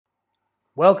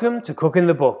Welcome to Cooking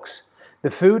the Books, the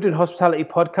food and hospitality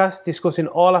podcast discussing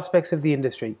all aspects of the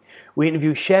industry. We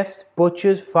interview chefs,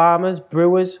 butchers, farmers,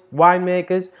 brewers,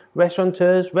 winemakers,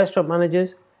 restaurateurs, restaurant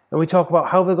managers, and we talk about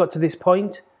how they got to this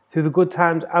point, through the good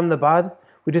times and the bad.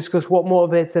 We discuss what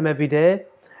motivates them every day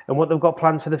and what they've got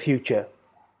planned for the future.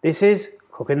 This is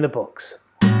Cooking the Books.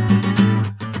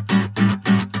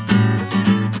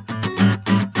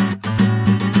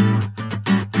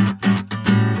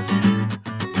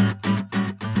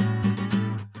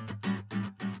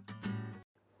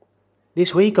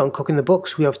 This week on Cooking the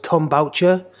Books, we have Tom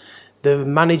Boucher, the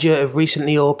manager of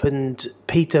recently opened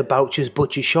Peter Boucher's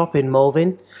Butcher's Shop in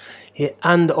Malvern,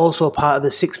 and also part of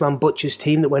the six-man butchers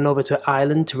team that went over to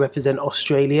Ireland to represent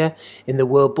Australia in the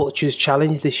World Butchers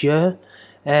Challenge this year.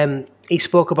 He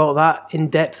spoke about that in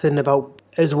depth and about,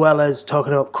 as well as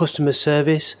talking about customer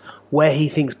service, where he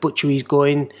thinks butchery is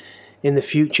going in the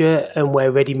future and where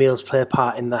ready meals play a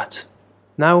part in that.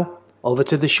 Now, over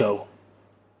to the show.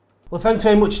 Well, thanks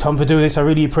very much, Tom, for doing this. I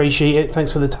really appreciate it.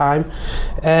 Thanks for the time.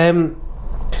 Can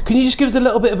you just give us a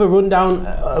little bit of a rundown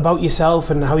about yourself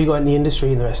and how you got in the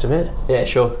industry and the rest of it? Yeah,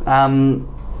 sure.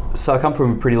 So I come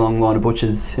from a pretty long line of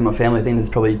butchers in my family. I think there's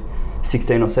probably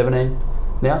 16 or 17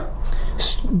 now.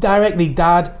 Directly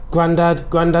dad, granddad?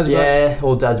 Yeah,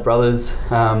 all dad's brothers,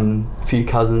 a few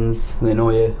cousins, and then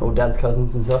all dad's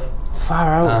cousins and stuff.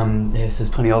 Far out. So there's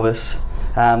plenty of us.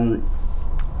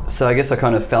 So I guess I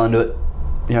kind of fell into it,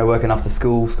 working after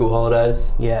school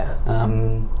holidays. Yeah.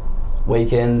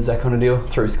 Weekends, that kind of deal,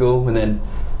 through school, and then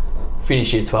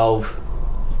finished year 12.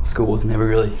 School was never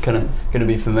really kind of going to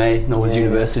be for me, nor was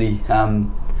university.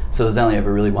 So there's only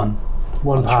ever really one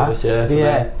path. Choice, yeah.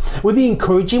 Me. Were they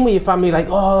encouraging? Were your family like,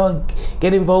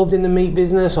 get involved in the meat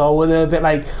business, or were they a bit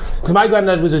like? Because my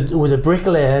granddad was a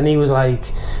bricklayer, and he was like,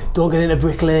 don't get into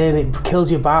bricklaying, it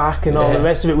kills your back, and all the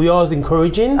rest of it. Were you always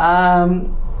encouraging?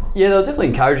 Yeah, they were definitely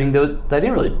encouraging. They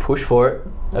didn't really push for it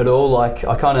at all. Like,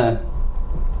 I kind of,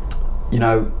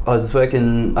 I was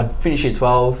working, I'd finished year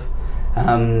 12,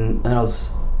 and I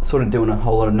was sort of doing a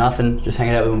whole lot of nothing, just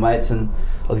hanging out with my mates, and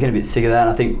I was getting a bit sick of that, and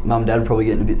I think mum and dad were probably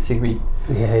getting a bit sick of me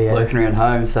lurking around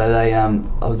home. So they, I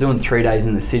was doing 3 days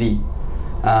in the city,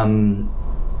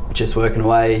 just working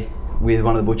away with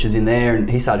one of the butchers in there, and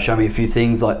he started showing me a few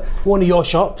things, like one of your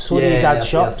shops, one of your dad's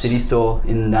shops, city store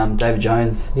in David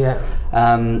Jones. Yeah.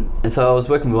 And so I was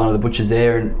working with one of the butchers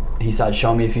there, and he started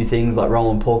showing me a few things, like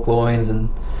rolling pork loins and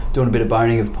doing a bit of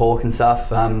boning of pork and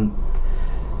stuff. And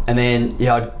then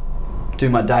I'd do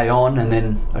my day on, and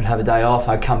then I'd have a day off.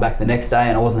 I'd come back the next day,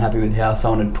 and I wasn't happy with how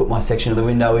someone had put my section of the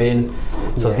window in,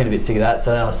 so I was getting a bit sick of that.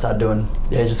 So then I started doing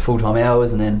just full-time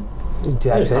hours, and then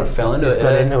I just fell into it.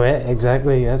 Got into it,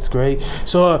 exactly. That's great.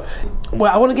 So,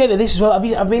 I want to get into this as well.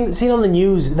 I've been seeing on the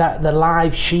news that the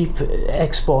live sheep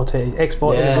exporting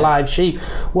of live sheep.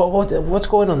 What's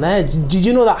going on there? Did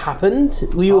you know that happened?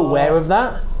 Were you aware of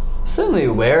that? Certainly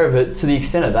aware of it, to the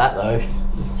extent of that though.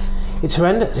 It's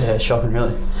horrendous. Yeah, shocking,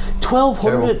 really.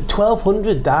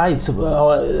 1,200 died.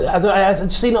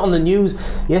 I've seen it on the news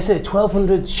yesterday.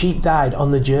 1,200 sheep died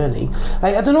on the journey.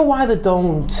 Like, I don't know why they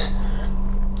don't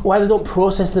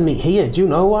process the meat here. Do you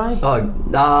know why?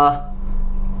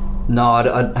 No, I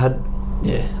don't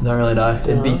really know.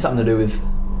 It'd be something to do with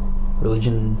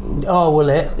religion. Oh, will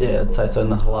it? Yeah, I'd say so, in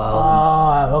the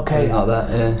halal. Okay. Like that,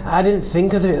 yeah. I didn't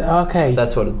think of it. Okay.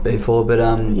 That's what it'd be for, but they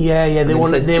want to here.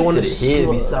 There'd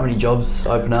be so many jobs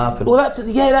open up.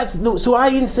 So I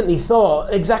instantly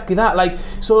thought exactly that. Like,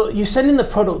 so you're sending the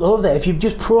product over there. If you've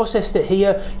just processed it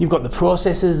here, you've got the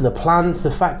processors, the plants, the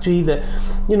factory, the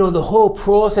whole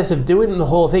process of doing the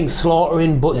whole thing,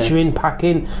 slaughtering, butchering,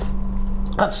 packing.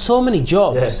 That's so many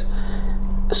jobs. Yeah.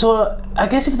 So I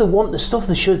guess if they want the stuff,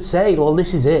 they should say, well,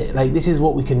 this is it. Like, this is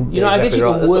what we can... I guess you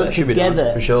can work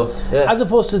together. For sure. Yeah. As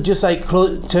opposed to just like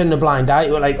turning a blind eye.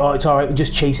 We're like, it's all right, we're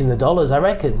just chasing the dollars, I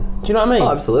reckon. Do you know what I mean?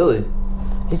 Oh, absolutely.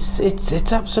 It's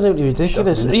absolutely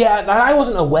ridiculous. Shocking, yeah, I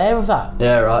wasn't aware of that.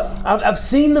 Yeah, right. I've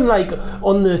seen them like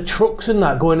on the trucks and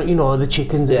that going, the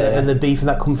chickens and the beef and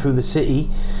that come through the city,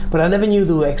 but I never knew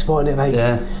they were exporting it like...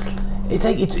 Yeah. It's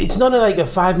like it's not like a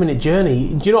 5-minute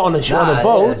journey. Do you know on a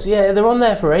boat? Yeah, they're on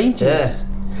there for ages.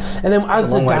 Yeah. And then as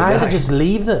they die, they just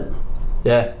leave them.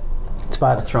 Yeah. It's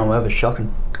bad. Throw them over,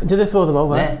 shocking. Do they throw them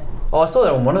over? Yeah. Oh, I saw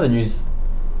that on one of the news.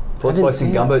 Blokes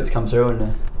and gunboats come through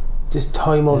and just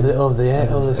tie them over the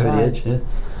side. The edge, yeah.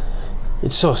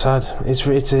 It's so sad.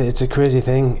 It's a crazy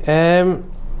thing.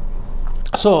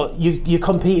 So you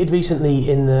competed recently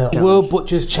in the World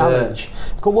Butchers Challenge.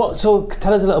 Yeah. So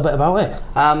tell us a little bit about it.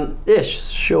 Yeah,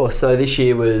 sure. So this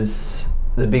year was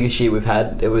the biggest year we've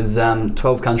had. It was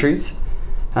 12 countries.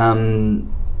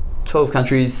 12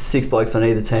 countries, 6 blokes on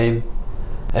either team.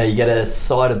 You get a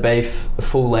side of beef, a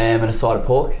full lamb, and a side of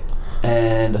pork,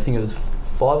 and I think it was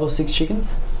 5 or 6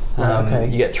 chickens. Okay.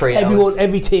 You get 3 hours.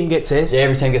 Every team gets this. Yeah,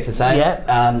 every team gets the same.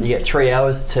 Yeah. You get 3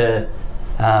 hours to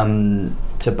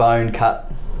bone,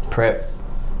 cut, prep,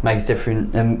 make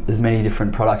as many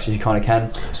different products as you kind of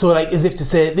can. So like as if to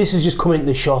say, this is just come into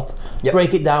the shop,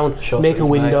 break it down, make a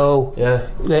window. Yeah,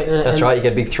 that's right. You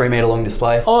get a big 3 metre long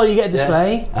display. Oh, you get a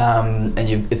display. Yeah. And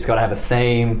it's got to have a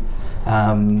theme.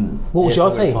 What was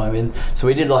your theme? So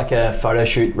we did like a photo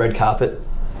shoot, red carpet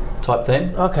type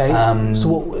theme. Okay. So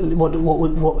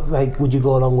what like would you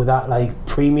go along with that, like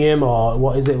premium or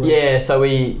what is it? Yeah. So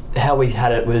how we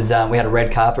had it was we had a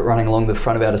red carpet running along the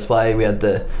front of our display. We had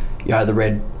the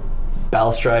red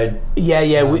balustrade.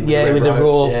 With the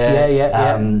rope.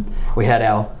 Yeah. We had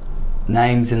our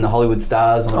names in the Hollywood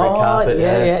stars on the red carpet.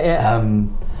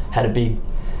 Had a big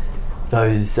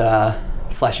those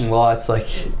flashing lights like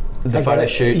the photo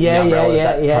shoot. The umbrellas,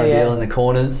 that kind of deal in the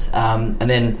corners. And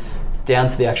then down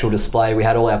to the actual display, we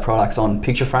had all our products on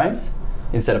picture frames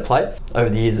instead of plates. Over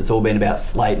the years, it's all been about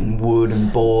slate and wood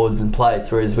and boards and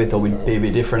plates, whereas we thought we'd be a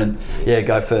bit different and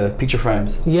go for picture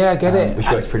frames. Yeah, I get it. Which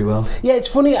works pretty well. Yeah, it's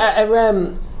funny. I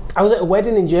was at a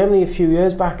wedding in Germany a few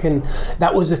years back, and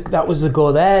that was the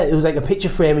go there. It was like a picture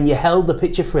frame, and you held the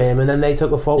picture frame, and then they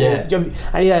took a photo. Yeah,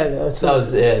 so that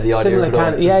was the idea. Similar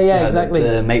kind of, exactly.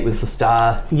 The meat was the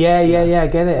star. Yeah. I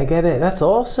get it. That's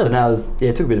awesome. So now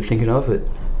it took a bit of thinking of it.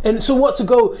 And so what's a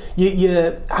go?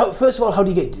 First of all, how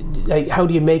do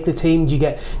you make the team?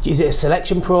 Is it a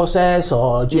selection process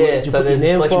or do you put your name there's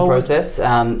a selection forward? process.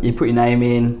 You put your name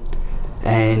in,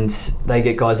 and they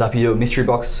get guys up. You do a mystery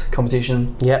box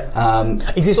competition. Yeah.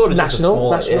 Is this sort of national?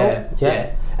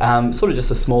 Yeah. Sort of just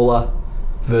a smaller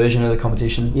version of the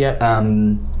competition. Yeah.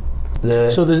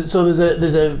 So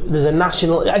there's a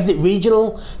national, is it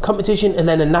regional competition and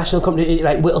then a national competition,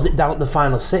 like whittles it down to the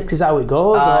final 6? Is that how it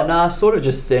goes? Nah, sort of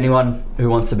just anyone who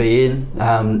wants to be in.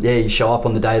 You show up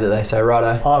on the day that they say,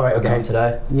 righto, right, okay, going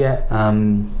today. Yeah.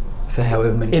 For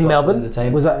however many in Melbourne in the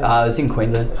team. Was that? It's in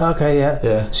Queensland. Okay,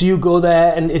 yeah. So you go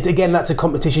there, and that's a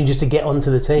competition just to get onto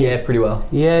the team. Yeah, pretty well.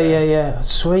 Yeah.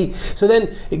 Sweet. So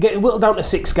then it get whittled down to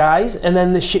 6 guys, and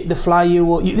then they fly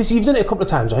you. You've done it a couple of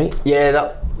times, right?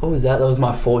 Yeah. What was that? That was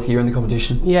my 4th year in the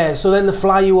competition. Yeah. So then they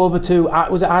fly you over to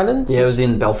was it Ireland? Yeah, it was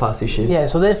in Belfast this year. Yeah.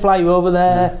 So they fly you over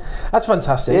there. Yeah. That's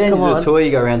fantastic. Yeah, you do a tour.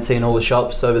 You go around seeing all the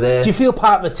shops over there. Do you feel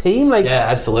part of a team? Like yeah,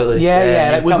 absolutely.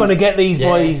 Yeah. Like we're going to get these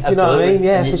boys. Do you know what I mean?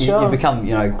 Yeah, for sure. You become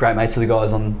great mates with the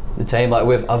guys on the team. Like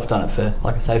I've done it for,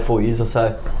 like I say, 4 years or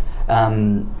so.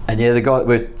 The guy,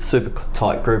 we're a super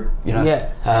tight group,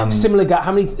 Yeah. Similar guy.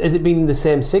 How many has it been? The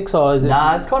same 6 or is it?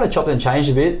 Nah, it's kind of chopped and changed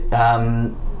a bit.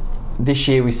 This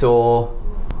year we saw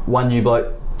one new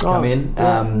bloke come in.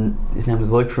 Yeah. His name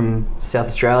was Luke from South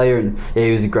Australia, and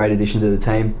he was a great addition to the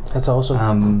team. That's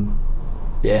awesome.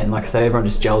 And like I say, everyone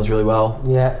just gels really well.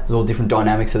 Yeah. There's all different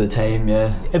dynamics of the team,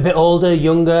 yeah. A bit older,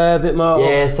 younger, a bit more...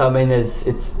 Yeah, so I mean, it's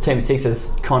team of 6,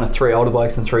 there's kind of 3 older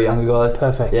blokes and 3 younger guys.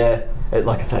 Perfect. Yeah.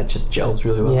 Like I said, it just gels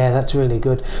really well. Yeah, that's really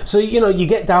good. So, you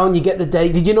get down, you get the day.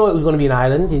 Did you know it was going to be an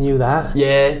island? You knew that?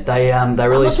 Yeah, they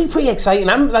really... It must be pretty exciting.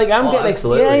 I'm getting...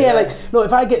 Absolutely, yeah. Like, no,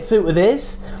 if I get through to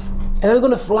this, and they're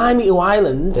going to fly me to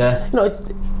Ireland,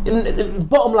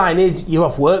 bottom line is you're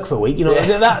off work for a week.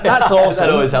 That's awesome.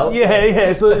 That always helps.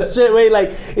 Yeah. So straight away,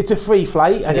 like it's a free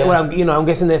flight. I'm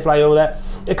guessing they fly over there.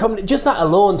 Just that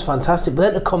alone's fantastic. But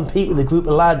then to compete with a group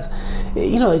of lads,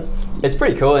 it's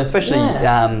pretty cool. And especially,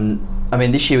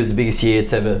 this year was the biggest year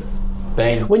it's ever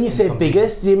been. When you say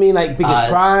biggest, do you mean like biggest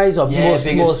prize or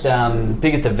biggest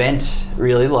event?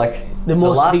 Really, like the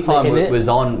last time it was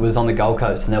on the Gold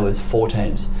Coast, and there was 4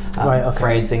 teams: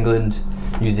 France, England,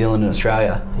 New Zealand and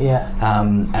Australia. Yeah.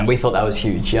 And we thought that was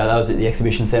huge. That was at the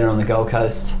exhibition centre on the Gold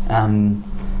Coast. And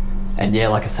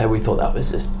like I say, we thought that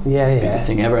was just the biggest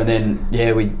thing ever. And then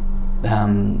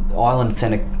Ireland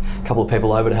sent a couple of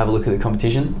people over to have a look at the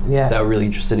competition. Yeah. So they were really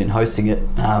interested in hosting it.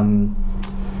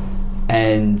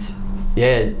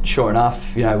 Sure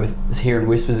enough, with hearing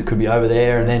whispers it could be over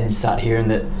there, and then you start hearing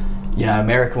that,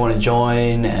 America want to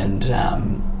join, and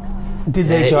did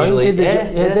they join? Italy, did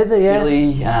they? Yeah.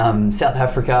 Italy, South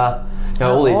Africa.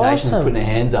 All these nations putting their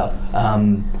hands up.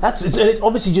 It's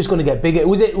obviously just going to get bigger.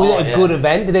 Was it a good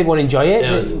event? Did everyone enjoy it?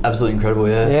 Yeah, it was absolutely incredible.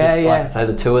 Yeah. Like I say,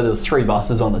 the tour. There was 3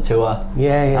 buses on the tour.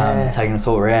 Yeah. Taking us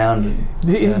all around.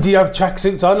 Do you have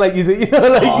tracksuits on? Like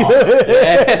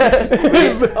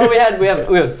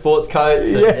we have sports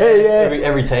coats. And,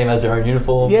 every team has their own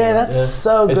uniform. Yeah, that's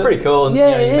so good. It's pretty cool. And,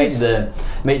 you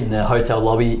meet in the hotel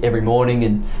lobby every morning,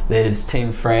 and there's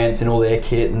Team France and all their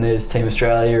kit, and there's Team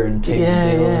Australia and Team New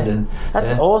Zealand. And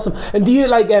that's awesome. And do you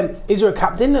Is there a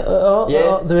captain?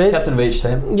 There is. Captain of each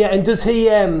team. Yeah, and does he?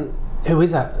 Who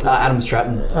is that? Adam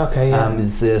Stratton. Okay, yeah.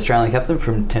 Is the Australian captain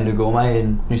from Tender Gourmet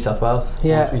in New South Wales.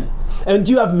 Yeah. And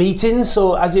do you have meetings?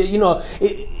 So as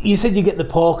you said you get the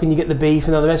pork and you get the beef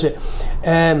and all the rest of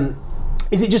it.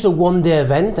 Is it just a one-day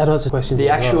event? I know it's a question. The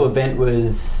actual event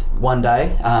was one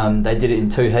day. They did it in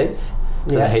 2 heats.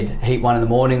 So they had heat 1 in the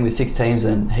morning with 6 teams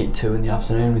and heat 2 in the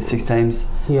afternoon with 6 teams.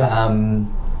 Yeah.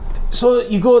 So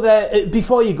you go there.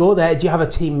 Before you go there, do you have a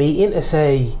team meeting to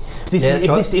say this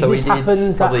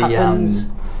happens, that happens?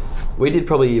 We did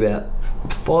probably about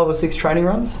 5 or 6 training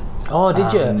runs. Oh,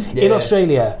 did you? In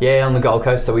Australia? Yeah, on the Gold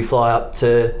Coast. So we fly up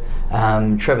to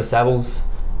Trevor Saville's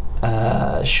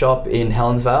shop in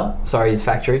Helensvale. Sorry, his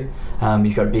factory.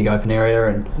 He's got a big open area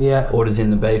and orders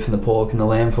in the beef and the pork and the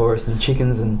lamb for us and the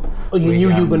chickens. And you knew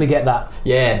you were going to get that?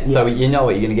 Yeah, so you know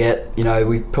what you're going to get. You know,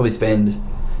 we probably spend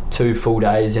 2 full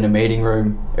days in a meeting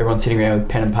room. Everyone's sitting around with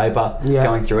pen and paper,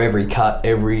 going through every cut,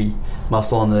 every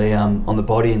muscle on the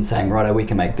body, and saying, righto, we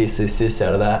can make this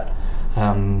out of that.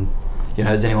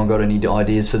 Has anyone got any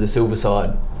ideas for the silver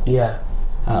side? Yeah.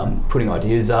 Putting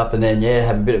ideas up, and then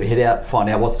have a bit of a hit out, find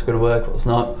out what's going to work, what's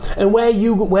not. And where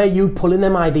you pulling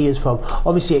them ideas from?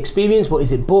 Obviously experience. What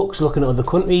is it? Books, looking at other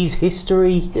countries,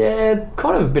 history. Yeah,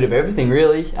 kind of a bit of everything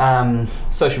really.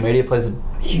 Social media plays a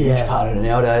huge part of it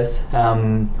nowadays.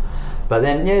 But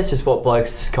then it's just what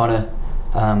blokes kind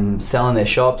of selling their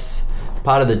shops.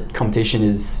 Part of the competition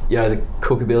is the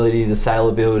cookability, the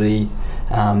saleability.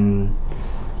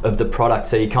 Of the product,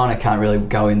 so you kind of can't really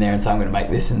go in there and say I'm going to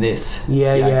make this and this.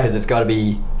 Because it's got to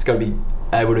be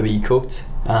able to be cooked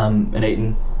and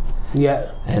eaten.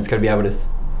 Yeah. And it's got to be able to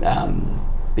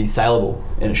be saleable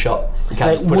in a shop. You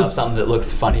can't just put up something that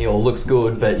looks funny or looks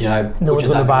good, but no one's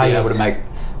going to be able to make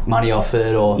money off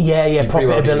it or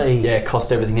profitability.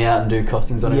 Cost everything out and do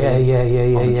costings on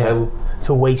on the table.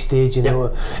 For wastage, instead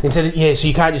of, so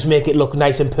you can't just make it look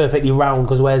nice and perfectly round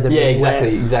because where's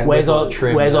exactly. Where's all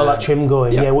that trim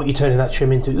going? Yeah, what you're turning that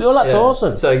trim into? Oh, that's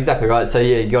awesome. So exactly right. So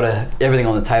you got to everything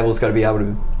on the table's got to be able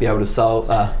to sell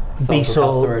to a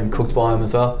customer and cooked by them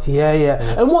as well. Yeah.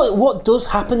 And what does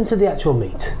happen to the actual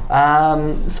meat?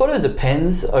 Sort of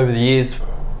depends over the years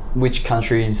which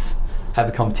countries have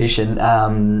the competition. A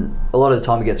lot of the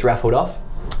time it gets raffled off.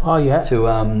 Oh yeah.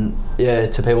 To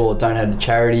people that donate to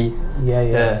charity.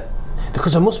 Yeah.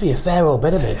 Because there must be a fair old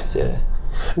bit of it. Yeah.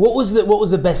 What was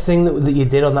the best thing that you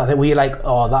did on that thing? Were you like,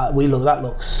 that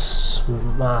looks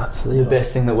smart? The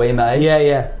best thing that we made.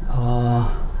 Yeah.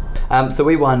 So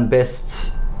we won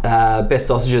best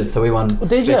sausages. So we won.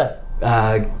 Did you?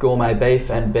 Gourmet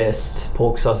beef and best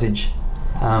pork sausage.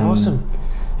 Awesome.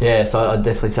 Yeah. So I'd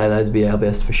definitely say those would be our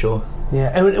best for sure.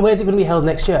 Yeah. And where's it going to be held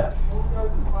next year?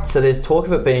 So there's talk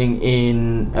of it being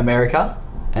in America,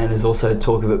 and there's also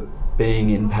talk of it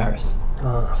being in Paris.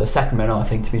 So Sacramento, I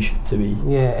think, to be.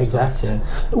 Yeah, exactly. Yeah.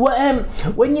 Well,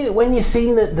 when you're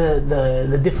seeing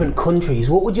the different countries,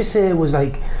 what would you say was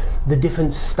like the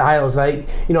different styles? Like,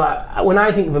 when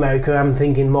I think of America, I'm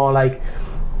thinking more like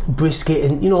brisket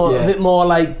and a bit more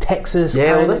like Texas.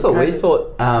 Yeah, well, that's what we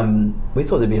thought. We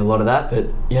thought there'd be a lot of that, but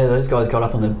those guys got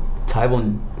up on the table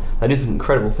and they did some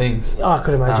incredible things. Oh, I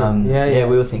could imagine. Yeah,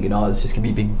 we were thinking, it's just gonna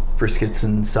be big briskets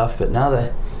and stuff, but now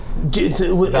they're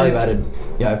value added.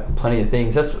 Plenty of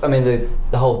things. That's, the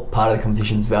whole part of the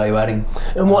competition is value adding.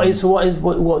 And what is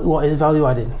value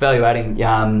adding? Value adding,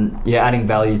 adding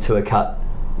value to a cut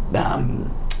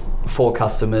for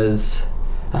customers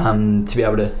to be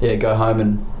able to go home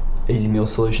and easy meal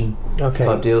solution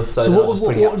type deal. So not just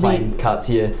putting out plain cuts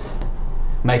here,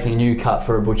 making a new cut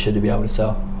for a butcher to be able to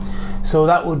sell. So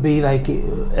that would be like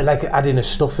adding a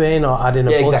stuffing or adding a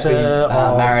butter, exactly.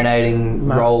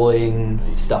 Marinating, rolling,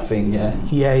 stuffing.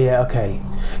 Yeah. Okay.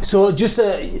 So just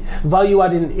value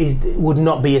adding would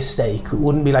not be a steak. It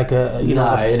wouldn't be like a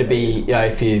No, it'd be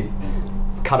if you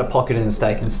cut a pocket in a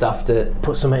steak and stuffed it.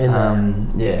 Put something in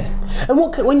there. Yeah. And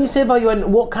when you say value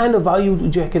adding, what kind of value do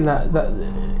you reckon that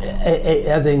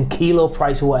as in kilo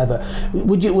price or whatever?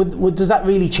 Does that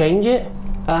really change it?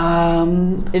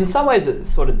 In some ways it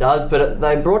sort of does, but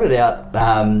they brought it out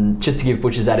just to give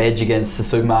butchers that edge against the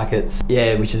supermarkets,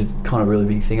 which is kind of a really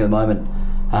big thing at the moment,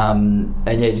 and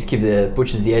just give the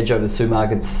butchers the edge over the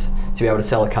supermarkets to be able to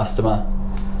sell a customer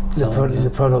the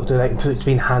product, like it's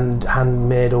been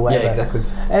handmade or whatever. Yeah, exactly.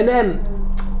 And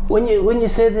when you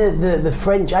say the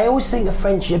French, I always think the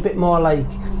French are a bit more like,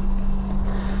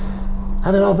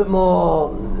 I don't know, a bit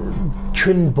more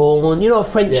trimmed bone,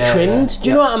 French trimmed. Do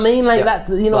you know what I mean? Like that,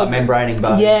 like membraning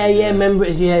bones.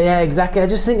 Yeah, exactly. I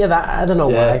just think of that. I don't know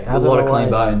why. A lot of clean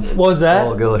bones. Was there?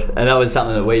 Oh, good. And that was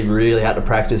something that we really had to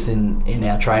practice in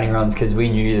our training runs, because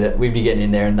we knew that we'd be getting in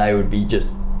there and they would be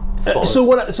just spotless.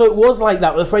 So it was like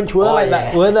that. The French were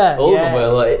that, were there? All of them were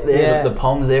like the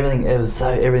palms, everything. It was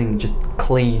everything just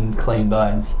clean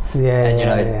bones. Yeah.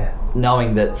 And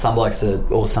knowing that some blokes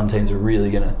or some teams are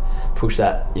really gonna push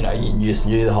that. You just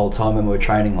knew the whole time when we were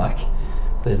training, like,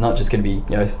 there's not just going to be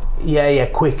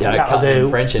quick cutting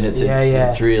French, and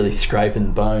it's really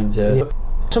scraping bones. Yeah.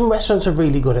 Some restaurants are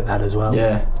really good at that as well.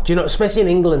 Yeah. Do especially in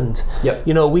England? Yep.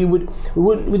 We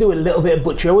do a little bit of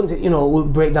butchery. I wouldn't,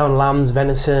 we'd break down lambs,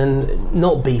 venison,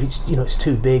 not beef. It's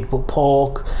too big, but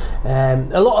pork. A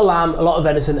lot of lamb, a lot of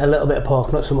venison, a little bit of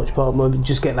pork. Not so much pork. We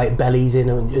just get like bellies in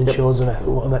and shoulders and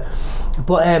whatever.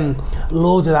 But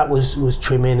loads of that was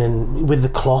trimming, and with the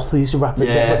cloth, we used to wrap it.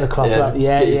 Put the cloth up.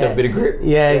 Get yourself a bit of grip.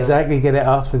 Yeah, exactly. Get it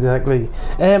off. Exactly.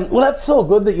 Well, that's so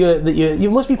good that you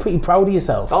must be pretty proud of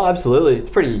yourself. Oh, absolutely. It's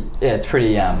pretty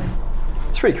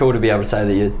cool to be able to say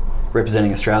that you're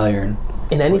representing Australia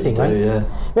in anything, right? Yeah.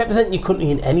 Representing your country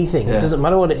in anything. Yeah. It doesn't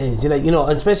matter what it is.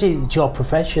 Especially it's your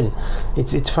profession.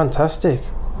 It's fantastic.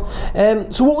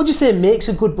 So what would you say makes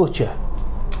a good butcher?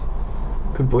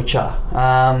 Good butcher.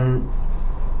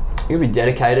 You'll be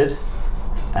dedicated,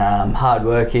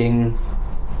 hardworking,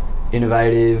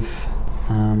 innovative.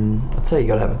 I'd say you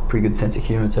got to have a pretty good sense of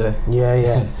humour too.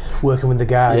 Yeah. Working with the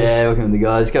guys. Yeah, working with the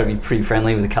guys. Got to be pretty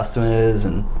friendly with the customers,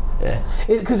 and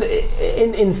because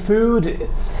in food,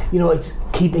 it's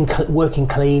working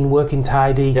clean, working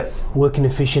tidy, working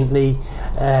efficiently,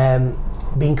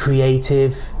 being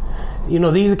creative. These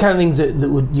are the kind of things that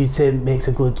you'd say makes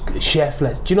a good chef.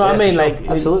 Do you know what I mean? Sure. Like,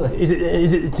 absolutely.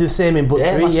 Is it the same in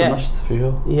butchery? Much for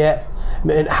sure. Yeah.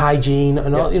 And hygiene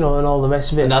and all, and all the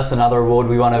rest of it. And that's another award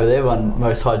we won over there, won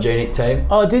most hygienic team.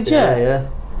 Oh, did you? Yeah.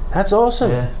 That's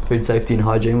awesome. Yeah, food safety and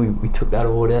hygiene. We took that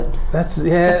award out.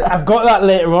 I've got that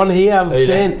later on here. I'm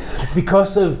saying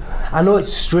because of, I know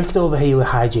it's strict over here with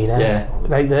hygiene.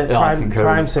 Like the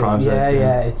crime safe.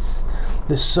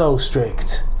 They're so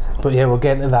strict. But yeah, we'll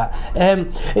get into that.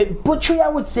 Butchery, I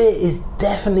would say, is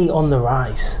definitely on the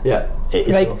rise. Yeah.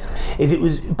 It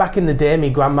was back in the day, my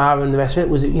grandma and the rest of it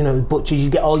was, butchers. You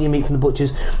get all your meat from the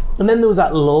butchers, and then there was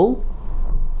that lull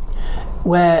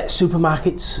where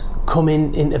supermarkets come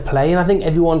into play, and I think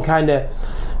everyone kind of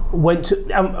went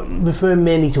to. I'm referring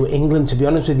mainly to England, to be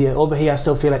honest with you. Over here, I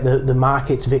still feel like the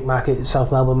markets, Vic Market,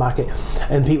 South Melbourne Market,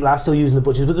 and people are still using the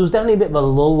butchers. But there was definitely a bit of a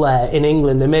lull there in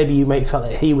England, and maybe you might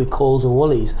felt it here with Coles and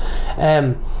Woolies.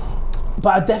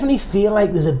 But I definitely feel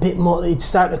like there's a bit more. It's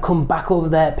starting to come back over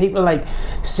there. People are like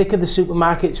sick of the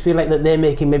supermarkets. Feel like that they're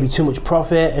making maybe too much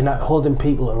profit and holding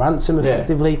people at ransom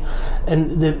effectively.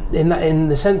 And in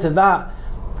the sense of that,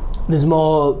 there's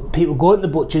more people going to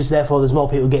the butchers. Therefore, there's more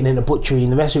people getting into butchery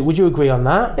and the rest of it. Would you agree on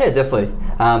that? Yeah, definitely.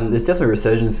 There's definitely a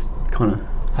resurgence kind of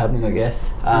happening, I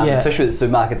guess. Especially with the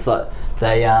supermarkets, like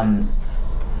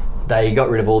they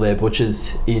got rid of all their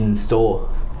butchers in store.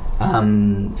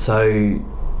 So.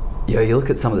 You look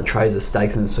at some of the trays of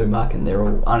steaks in the supermarket and they're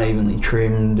all unevenly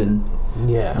trimmed and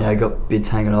got bits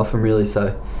hanging off them, really.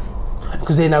 So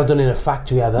because they're now done in a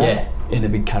factory, are they? Yeah, in a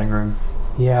big cutting room.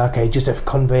 Yeah, okay, just a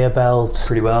conveyor belt.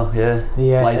 Pretty well, yeah.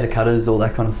 Laser cutters, all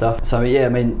that kind of stuff. So you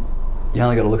only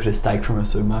got to look at a steak from a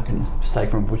supermarket and a steak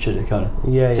from a butcher to kind of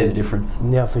see the difference.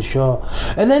 Yeah, for sure.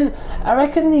 And then I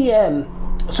reckon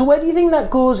so where do you think that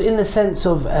goes in the sense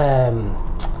of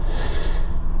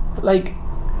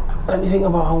let me think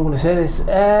about how I'm going to say this.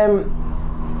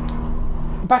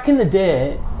 Back in the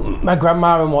day, my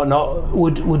grandma and whatnot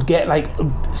would get like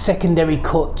secondary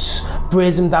cuts,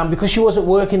 braise them down because she wasn't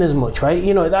working as much, right?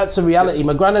 That's the reality.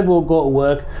 My granddad would go to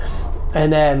work,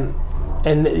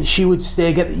 and she would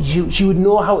she would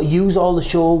know how to use all the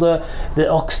shoulder,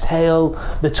 the oxtail,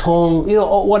 the tongue,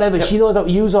 or whatever. Yep. She knows how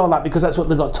to use all that because that's what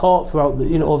they got taught throughout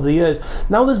over the years.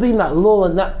 Now there's been that lull,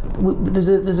 and that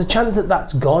there's a chance that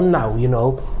that's gone now.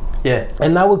 Yeah.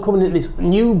 And now we're coming into this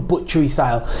new butchery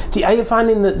style. Are you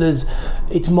finding that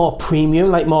it's more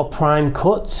premium, like more prime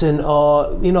cuts,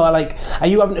 are you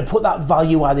having to put that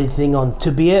value added thing on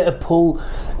to be able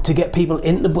to get people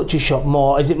into the butcher shop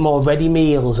more? Is it more ready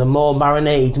meals and more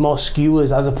marinades, more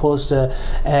skewers, as opposed to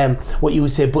what you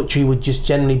would say butchery would just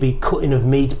generally be cutting of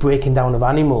meat, breaking down of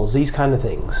animals, these kind of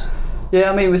things?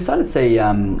 Yeah, I mean, we're starting to see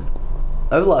over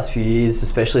the last few years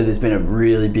especially, there's been a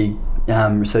really big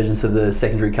resurgence of the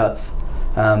secondary cuts,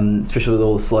 especially with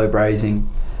all the slow braising,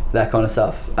 that kind of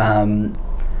stuff. And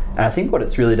I think what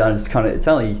it's really done is it's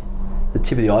only the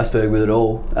tip of the iceberg with it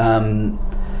all.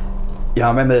 yeah, I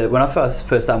remember when I first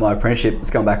started my apprenticeship, it's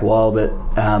going back a while, but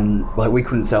like we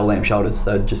couldn't sell lamb shoulders.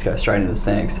 They'd just go straight into the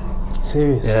snags.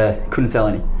 Serious? Yeah, couldn't sell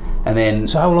any. And then...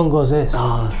 So how long ago was this?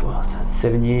 Oh, what's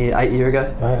that, 8 year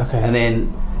ago. Right, okay. And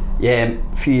then, yeah,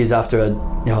 a few years after I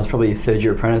was probably a third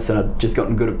year apprentice, and I'd just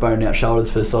gotten good at boning out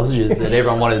shoulders for sausages, and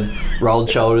everyone wanted rolled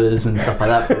shoulders and stuff like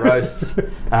that for roasts.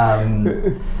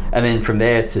 And then from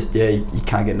there, it's just, you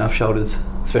can't get enough shoulders.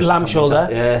 Especially lamb shoulder?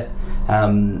 Yeah.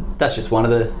 That's just one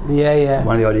of the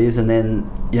one of the ideas. And then,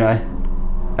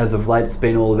 as of late, it's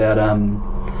been all about,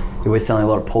 we're selling a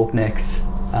lot of pork necks,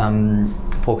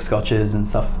 pork scotches and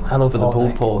stuff. I love for the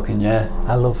pulled pork, and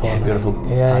I love pork neck. Beautiful.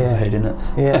 Heat in it.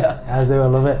 Yeah, I do. I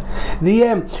love it.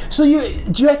 So do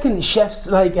you reckon chefs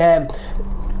like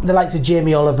the likes of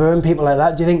Jamie Oliver and people like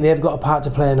that? Do you think they've got a part to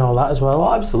play in all that as well?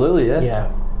 Oh, absolutely. Yeah.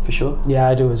 Yeah, for sure. Yeah,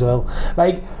 I do as well.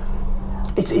 Like,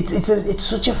 it's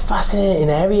such a fascinating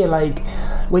area. Like,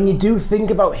 when you do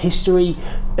think about history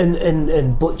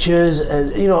and butchers,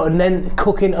 and then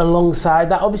cooking alongside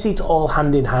that, obviously it's all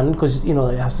hand in hand, because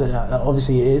it has to.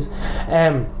 Obviously it is.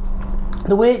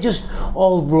 The way it just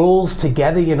all rolls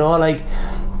together, like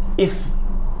if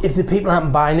the people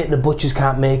aren't buying it, the butchers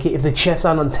can't make it. If the chefs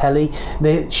aren't on telly,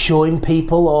 they're showing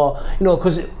people, or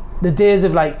because the days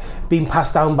of like being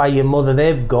passed down by your mother,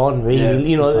 they've gone,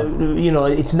 really.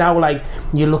 It's now like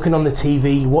you're looking on the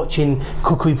TV, watching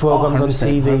cookery programs on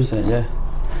TV. 100%, yeah.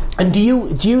 And do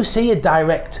you see a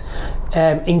direct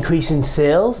increase in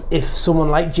sales if someone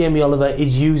like Jamie Oliver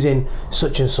is using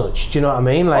such and such? Do you know what I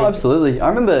mean? Like, absolutely. I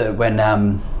remember when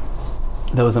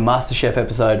there was a MasterChef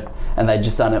episode, and they'd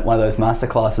just done one of those master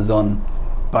classes on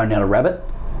boning out a rabbit,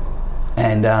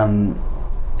 and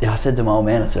I said to my old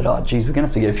man, I said, "Oh, geez, we're gonna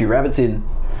have to get a few rabbits in,"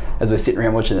 as we're sitting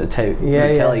around watching the telly.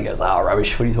 He goes, "Oh,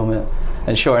 rubbish! What are you talking about?"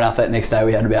 And sure enough, that next day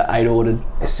we had about 8 ordered.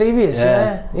 Serious?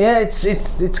 Yeah.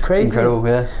 It's crazy. Incredible,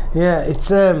 yeah. Yeah,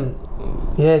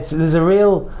 it's there's a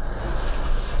real,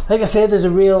 like I said, there's a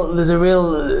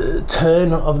real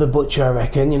turn of the butcher, I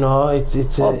reckon. It's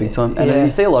big time. And then you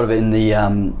see a lot of it in the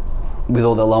with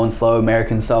all the low and slow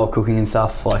American style cooking and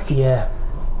stuff. Like,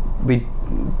 we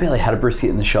barely had a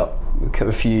brisket in the shop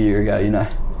a few years ago,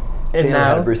 And now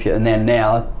had a brisket, and then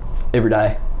now every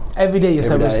day. Every day you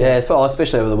sell brisket. Yeah, well,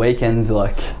 especially over the weekends,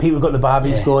 like people have got the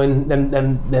barbecues going. Them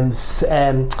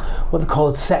what they're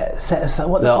called, offset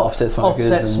smokers. Offset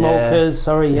smokers.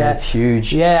 Yeah, it's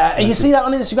huge. Yeah, and you see that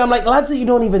on Instagram, like lads that you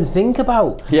don't even think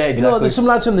about. Yeah, exactly. There's some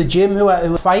lads from the gym who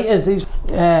are fighters. These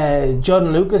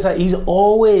Jordan Lucas, he's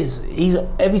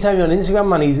every time you're on Instagram,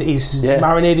 man, he's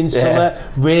marinating some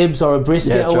ribs or a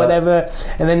brisket or whatever,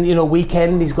 and then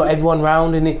weekend he's got everyone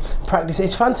round and he practice.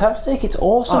 It's fantastic. It's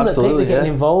awesome that people are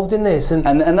getting involved in this, and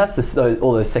that's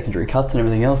all those secondary cuts and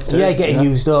everything else too. Yeah, getting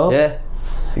used up. Yeah.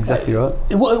 Exactly right.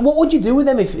 What would you do with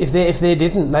them if they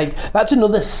didn't? Like, that's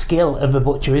another skill of a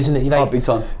butcher, isn't it? Like, big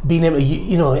time. Being able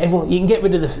to, everyone, you can get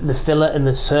rid of the fillet and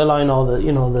the sirloin, or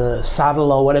the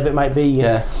saddle or whatever it might be.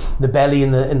 The belly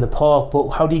and the pork. But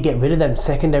how do you get rid of them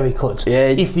secondary cuts?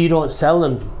 If you don't sell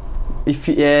them. If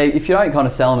you don't kind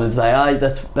of sell them as they are,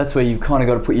 that's where you've kind of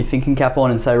got to put your thinking cap on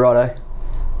and say, righto,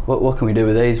 what can we do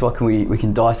with these? What can we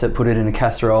can dice it, put it in a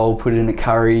casserole, put it in a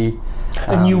curry.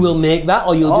 And you will make that,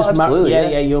 or you'll just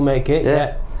absolutely, you'll make it.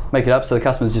 Yeah, make it up so the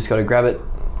customer's just got to grab it,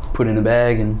 put it in a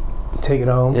bag, and take it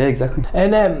home. Yeah, exactly.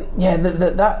 And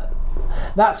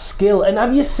that skill. And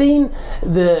have you seen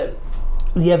the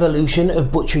evolution of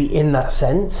butchery in that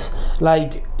sense?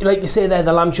 Like you say there,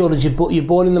 the lamb shoulders, you're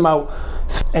boning them out,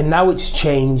 and now it's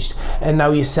changed, and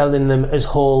now you're selling them as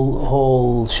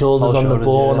whole shoulders on the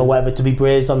bone or whatever, to be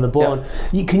braised on the bone.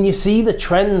 Can you see the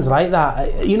trends like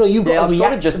that? You've got to I've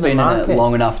sort of just been in it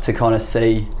long enough to kind of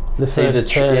see the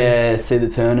turn. See the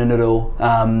turn in it all.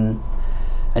 And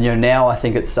now I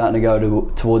think it's starting to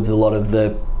go towards a lot of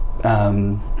the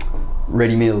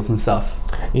ready meals and stuff.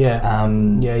 Yeah.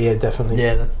 Definitely.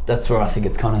 Yeah, that's where I think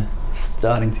it's kind of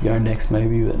starting to go next,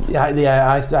 maybe. But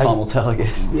time will tell, I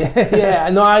guess. Yeah.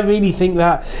 No, I really think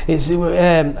that it's.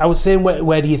 I was saying,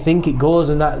 where do you think it goes,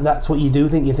 and that's what you do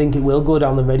think. You think it will go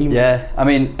down the ready meal. Yeah, I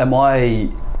mean, at my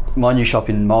new shop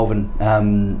in Malvern,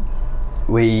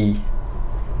 we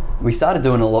started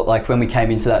doing a lot. Like, when we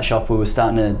came into that shop, we were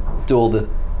starting to do all the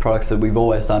products that we've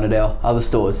always done at our other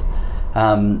stores,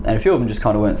 and a few of them just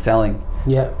kind of weren't selling.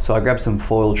 Yeah. So I grabbed some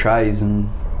foil trays and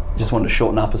just wanted to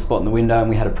shorten up a spot in the window, and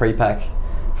we had a pre-pack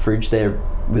fridge there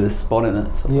with a spot in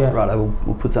it. So I thought, right,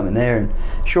 we'll put something there, and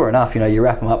sure enough, you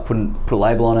wrap them up, put a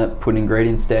label on it, put an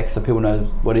ingredients deck so people know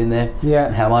what's in there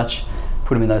and how much,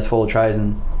 put them in those foil trays,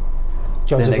 and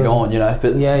then they're gone,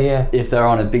 But if they're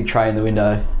on a big tray in the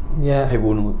window, people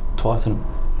wouldn't look twice at them.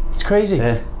 It's crazy.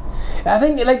 Yeah. I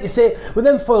think, like you say, with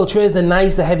them foil trays, they're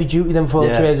nice, they're heavy duty, them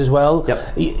foil trays as well.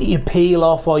 Yep. You peel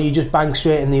off or you just bang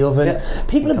straight in the oven. Yep.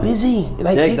 People are busy.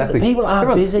 Like, exactly. People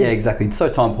are busy. Yeah, exactly. It's so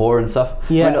time poor and stuff.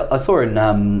 Yeah. I mean, I saw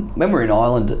when we were in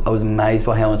Ireland, I was amazed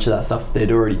by how much of that stuff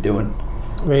they'd already doing.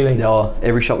 Really?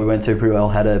 Every shop we went to pretty well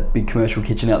had a big commercial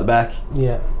kitchen out the back.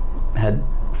 Yeah. Had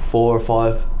 4 or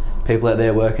 5 people out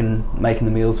there working, making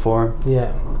the meals for them.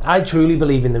 Yeah, I truly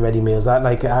believe in the ready meals.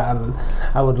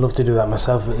 I would love to do that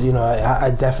myself. You know,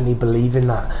 I definitely believe in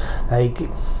that. Like,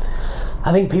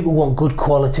 I think people want good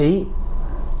quality.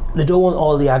 They don't want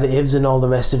all the additives and all the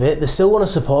rest of it. They still want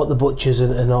to support the butchers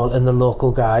and the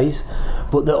local guys,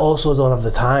 but they also don't have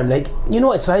the time. Like, you know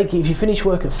what it's like, if you finish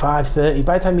work at 5:30,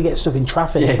 by the time you get stuck in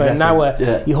traffic for an hour,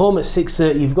 you're home at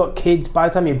 6:30, you've got kids, by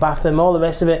the time you bath them, all the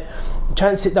rest of it, try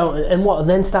and sit down and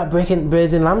then start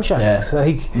braising lamb shanks.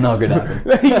 Like, not good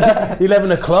happen.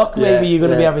 11 o'clock maybe you're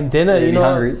going to be having dinner. You'll you be know,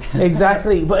 hungry.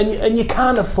 Exactly. But and you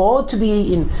can't afford to be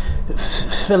eating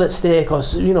fillet steak or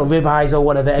ribeyes or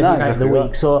whatever every night of the week.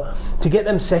 Right. So to get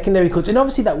them secondary cuts, and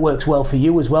obviously that works well for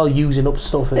you as well, using up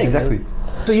stuff. Exactly.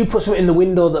 So you put something in the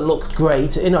window that looks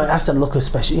great. You know, it has to look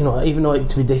especially. You know, even though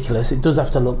it's ridiculous, it does have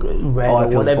to look red or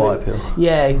whatever.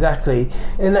 Yeah, exactly.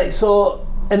 And like so.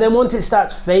 And then once it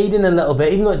starts fading a little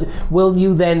bit, even though will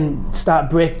you then start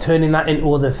turning that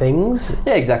into other things?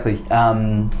 Yeah, exactly.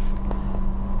 From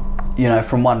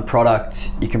one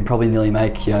product, you can probably nearly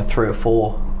make 3 or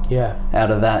 4. Yeah.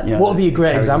 Out of that, what would be a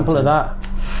great example of that?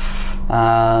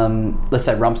 Let's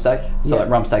say rump steak. So like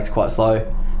rump steak's quite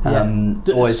slow.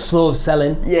 Always slow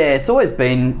selling. Yeah, it's always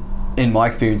been, in my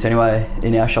experience anyway,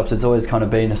 in our shops, it's always kind of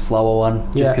been a slower one,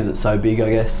 just because it's so big, I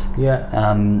guess. Yeah.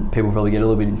 People probably get a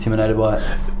little bit intimidated by it.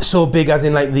 So big as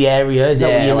in like the area, is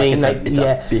that what you mean? It's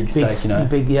a big steak, you know.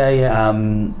 Big, yeah.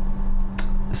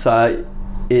 So,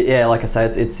 like I say,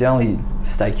 it's the only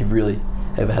steak you've really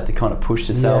ever had to kind of push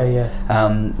to sell. Yeah.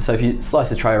 So if you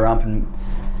slice a tray of rump and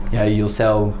you'll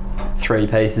sell 3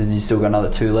 pieces, you still got another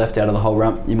 2 left out of the whole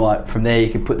rump. You might, from there, you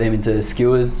could put them into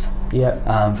skewers.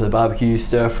 Yeah. For the barbecue,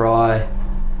 stir fry,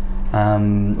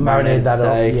 marinate that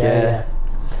steak. Yeah.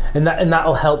 And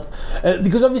that'll help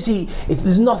because obviously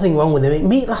there's nothing wrong with it.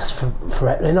 Meat lasts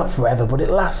forever, not forever, but it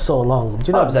lasts so long. Do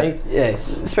you know what I mean? Yeah,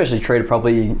 especially treated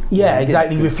properly. Yeah,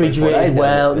 exactly. Refrigerated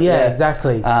well. Yeah,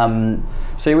 exactly.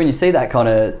 So when you see that kind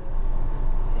of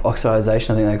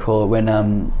oxidization, I think they call it, when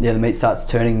the meat starts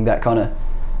turning that kind of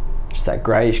just that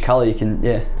greyish colour, you can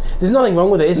There's nothing wrong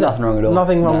with it, is there? Nothing wrong at all.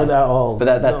 Nothing wrong with that at all.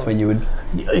 But that's when you would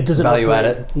value add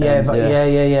it.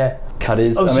 Yeah.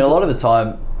 Cutters. I mean, a lot of the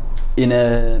time in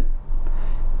a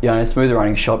smoother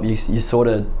running shop, you sort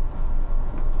of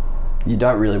you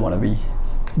don't really want to be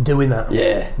doing that.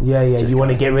 Yeah. You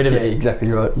want to get rid of it. Exactly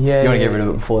right. Yeah. You want to get rid of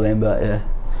it before then, but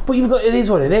But it is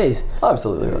what it is.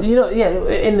 Absolutely right.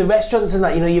 In the restaurants and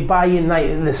that, you buy in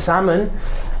like the salmon,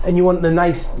 and you want the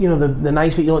nice, the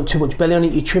nice bit. You don't want too much belly on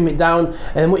it. You trim it down,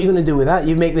 and then what you're going to do with that?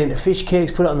 You make it into fish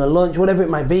cakes, put it on the lunch, whatever it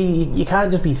might be. You can't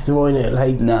just be throwing it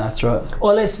like. No, that's right.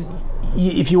 Unless,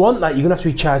 if you want that, you're going to have to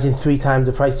be charging 3 times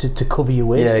the price to cover your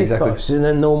wastage costs, and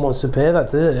then no one wants to pay that,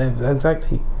 do they?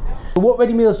 Exactly. So what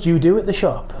ready meals do you do at the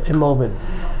shop in Malvern?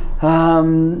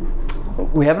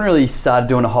 We haven't really started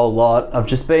doing a whole lot. I've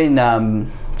just been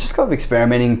just kind of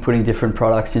experimenting, putting different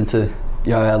products into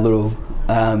our little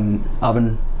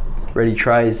oven ready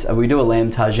trays. We do a lamb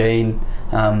tagine,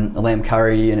 a lamb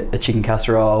curry, a chicken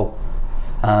casserole.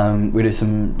 We do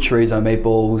some chorizo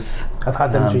meatballs. I've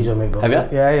had them chorizo meatballs.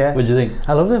 Have you? Yeah. What do you think?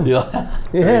 I love them. Yeah.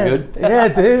 Very good. Yeah, I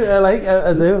do.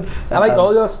 I do. I like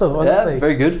all your stuff, honestly. Yeah,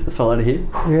 very good. That's all I like to hear.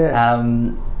 Yeah.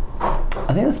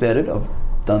 I think that's about it I've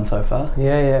done so far.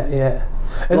 Yeah.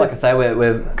 But like I say,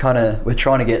 we're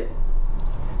trying to get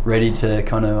ready to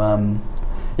kind of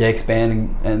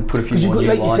expand and put a few more new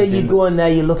lines in. Like you say, you go in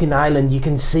there, you look in Ireland, you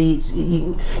can see,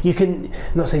 you can,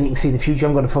 I'm not saying you can see the future, I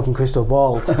haven't got a fucking crystal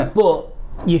ball, but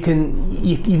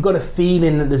you've got a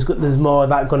feeling that there's more of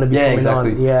that going to be going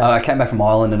on. Yeah, I came back from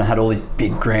Ireland and I had all these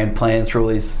big grand plans for all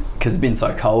these, because it's been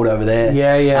so cold over there.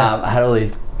 Yeah. I had all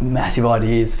these massive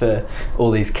ideas for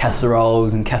all these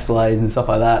casseroles and cassoulets and stuff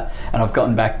like that, and I've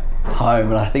gotten back home,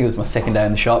 and I think it was my second day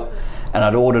in the shop, and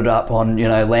I'd ordered up on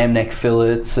lamb neck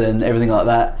fillets and everything like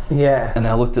that. Yeah. And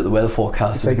then I looked at the weather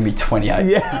forecast. It was going to be 28.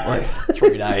 Yeah. Like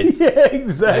 3 days. Yeah,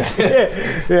 exactly.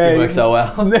 It worked so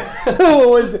well.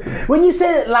 When you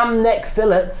say lamb neck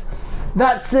fillets,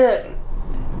 that's do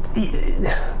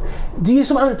you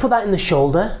sometimes put that in the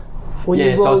shoulder? So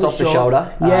it's off the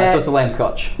shoulder. Yeah. So it's a lamb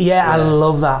scotch. Yeah, I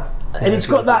love that. And it's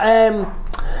got that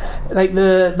like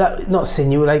that not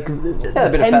sinew, like the bit of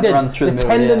fat tendon, runs through the middle,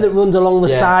 tendon that runs along the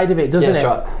Yeah. side of it, doesn't Yeah, it?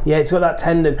 that's right. Yeah, it's got that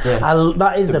tendon. Yeah.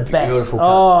 That is It's a the best. beautiful cut.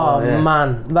 Oh, Oh, yeah.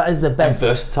 man, that is the And best.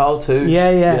 versatile too.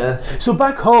 Yeah. So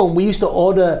back home, we used to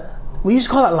call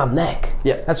that lamb neck.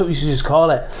 Yeah. That's what we used to just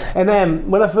call it. And then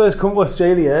when I first come to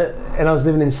Australia and I was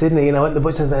living in Sydney, and I went to the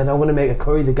butcher and said, I'm going to make a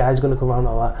curry, the guy's going to come around and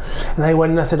all that. And I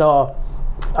went and I said,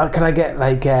 can I get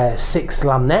like 6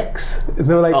 lamb necks? And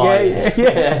they were like,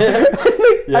 yeah.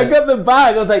 I got the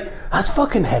bag. I was like, that's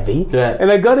fucking heavy. Yeah.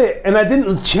 And I got it, and I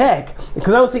didn't check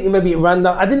because I was thinking maybe it ran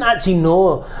down. I didn't actually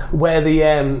know where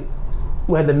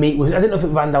the meat was. I didn't know if it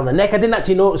ran down the neck. I didn't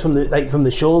actually know it was from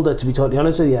the shoulder, to be totally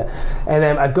honest with you. And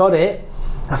I got it.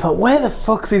 I thought, where the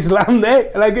fuck's his lamb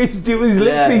neck? And it was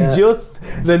literally just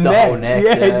the neck. Whole neck.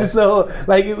 Just the whole.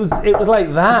 Like it was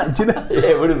like that. Do you know? Yeah,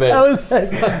 it would have been. I was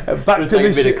like, back to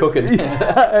a bit of cooking.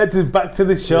 back to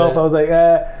the shop. Yeah. I was like,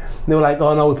 they were like,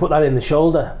 oh no, we put that in the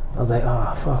shoulder. I was like,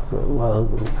 oh fuck. Well,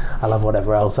 I'll have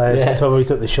whatever else. I totally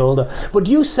took the shoulder. But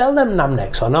do you sell them lamb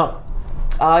necks or not?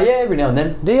 Yeah, every now and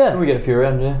then. Do you? We get a few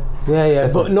around, yeah. Yeah.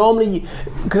 Definitely. But normally,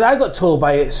 because I got told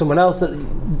by someone else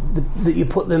that you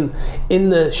put them in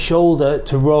the shoulder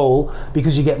to roll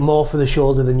because you get more for the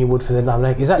shoulder than you would for the lamb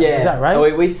neck. Is that right?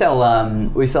 Oh, we sell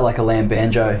like a lamb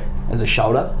banjo as a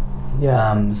shoulder.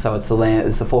 Yeah. So it's a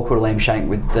 4/4 lamb shank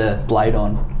with the blade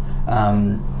on,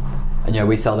 and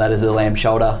we sell that as a lamb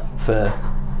shoulder for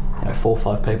 4 or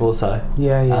 5 people or so.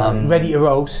 Yeah. Ready to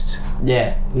roast.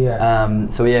 Yeah.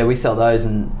 So we sell those,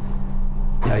 and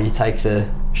you take the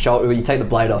shoulder, you take the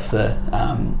blade off the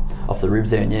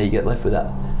ribs there, and you get left with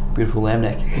that beautiful lamb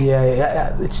neck.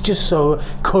 Yeah. It's just so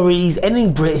curries,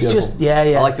 anything British. It's just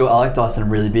I like dicing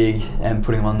them really big and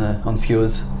putting them on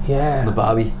skewers. Yeah. On the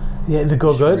barbie. Yeah, they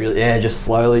go good. Really, just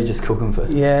slowly, just cook them for.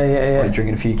 Yeah. Like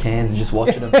drinking a few cans and just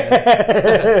watching them.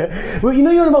 Well, you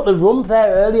were on about the rump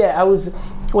there earlier.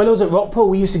 When I was at Rockpool,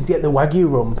 we used to get the Wagyu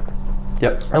rump.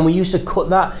 Yep. And we used to cut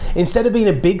that, instead of being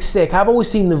a big steak, I've always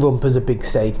seen the rump as a big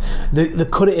steak. They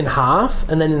cut it in half,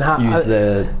 and then in half use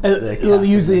the cap.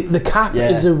 use the cap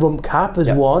as the rump cap as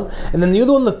one, and then the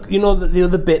other one, the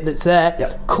other bit that's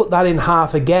there, cut that in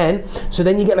half again. So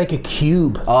then you get like a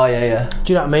cube. Oh yeah.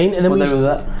 Do you know what I mean? And then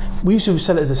we used to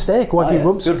sell it as a steak, Wagyu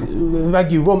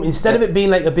rump. Instead of it being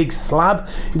like a big slab,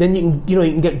 then you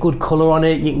can get good colour on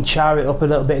it. You can char it up a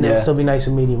little bit, and it'll still be nice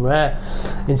and medium rare.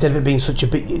 Instead of it being such a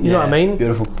big, you know what I mean?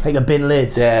 Beautiful. Like a bin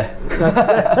lid. Yeah.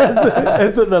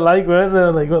 That's what they're like, weren't they?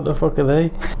 Like, what the fuck are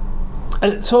they?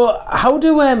 And so, how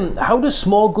do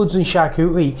small goods and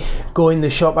charcuterie go in the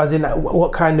shop? As in,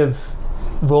 what kind of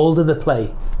role do they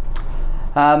play?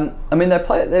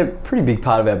 They're a pretty big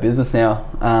part of our business now,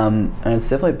 and it's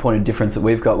definitely a point of difference that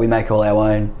we've got. We make all our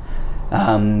own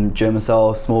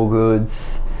Germisol, small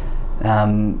goods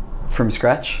from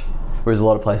scratch, whereas a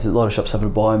lot of shops have to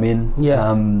buy them in.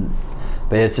 Yeah.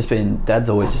 But it's just been, Dad's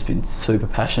always just been super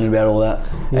passionate about all that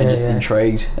and just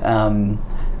intrigued,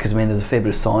 because there's a fair bit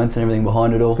of science and everything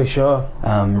behind it all. For sure.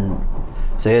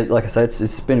 Like I say,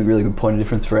 it's been a really good point of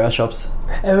difference for our shops.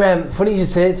 Funny you should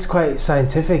say it's quite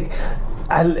scientific.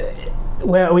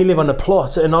 Where we live on the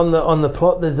plot, and on the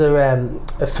plot there's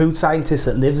a food scientist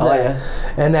that lives there,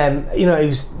 and he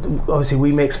was, obviously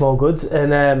we make small goods,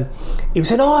 and he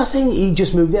said, I seen he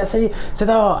just moved in. I said,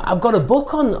 I've got a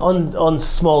book on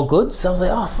small goods. I was like,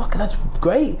 oh fuck, that's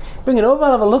great, bring it over,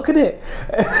 I'll have a look at it.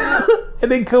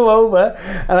 And then come over,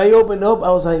 and I opened up.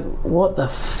 I was like, "What the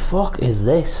fuck is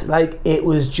this?" Like, it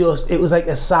was like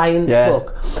a science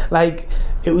book. Like,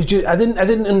 it was just, I didn't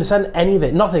understand any of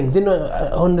it. Nothing. Didn't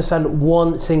understand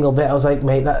one single bit. I was like,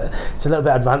 mate, it's a little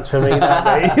bit advanced for me. That,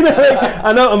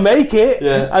 I know how to make it.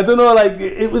 Yeah. I don't know. Like,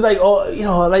 it was like,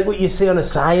 like what you see on a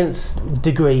science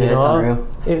degree. Yeah, it's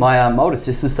unreal. My older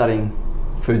sister's studying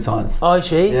food science. Oh, is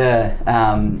she? Yeah.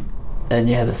 And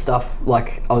the stuff,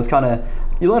 like, I was kind of.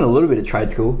 You learn a little bit at trade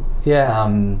school. Yeah.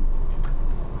 And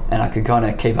I could kind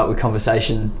of keep up with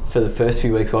conversation for the first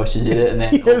few weeks while she did it, and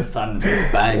then all of a sudden,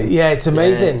 bang. Yeah, it's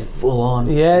amazing. Yeah, it's full on.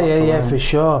 Yeah, for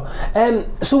sure.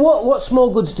 So what small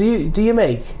goods do you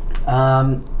make?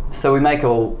 So we make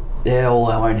all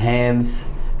our own hams,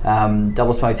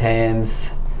 double smoked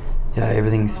hams,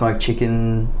 everything, smoked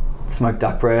chicken, smoked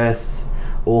duck breasts,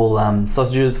 all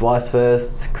sausages,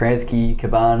 Weisswurst, Kransky,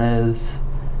 Cabanas,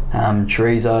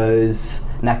 chorizos,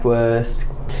 knackwurst.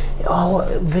 Oh,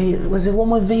 was it one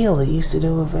with veal that you used to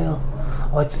do with veal?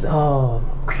 I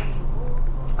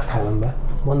can't remember.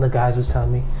 One of the guys was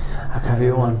telling me. I can't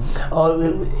Veal remember. one.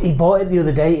 Oh, he bought it the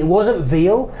other day. It wasn't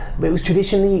veal, but it was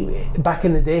traditionally back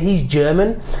in the day. He's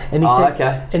German, and he said,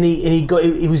 okay. and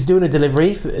he was doing a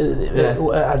delivery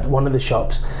at one of the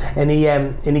shops, and he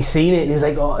seen it, and he was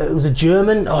like, oh, it was a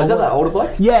German. Is that older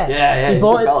bloke? Yeah, Yeah. He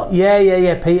bought it.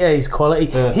 Yeah. Peter, his quality.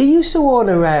 Yeah. He used to own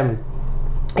a.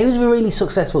 He was a really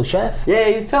successful chef. Yeah,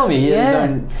 he was telling me he had his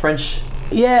own French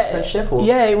chef. Or?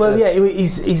 Yeah, well,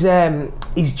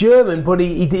 he's German, but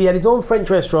he had his own French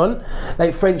restaurant,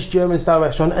 like French German style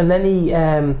restaurant, and then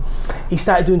he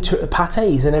started doing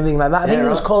pâtés and everything like that. I think it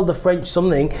was called the French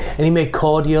something, and he made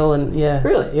cordial and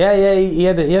Really? Yeah, he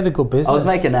had a good business. I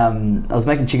was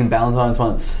making chicken valentines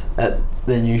once at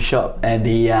the new shop, and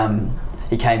he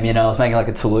came in and I was making like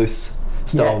a Toulouse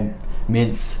style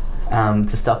mince.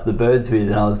 To stuff the birds with,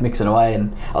 and I was mixing away,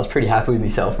 and I was pretty happy with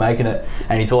myself making it.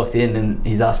 And he talked in and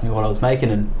he's asked me what I was making,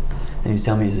 and he was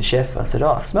telling me he was a chef. I said,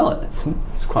 "Oh, I smell it.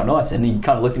 It's quite nice." And he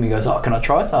kind of looked at me and goes, "Oh, can I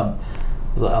try some?"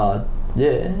 I was like, "Oh,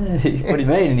 yeah." What do you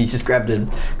mean? And he just grabbed a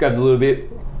little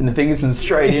bit in the fingers and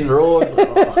straight in raw. I was like,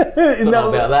 oh, don't know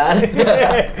about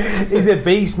that. He's a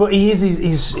beast, but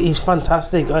he's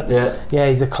fantastic. Yeah,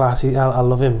 he's a class. I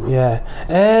love him. Yeah.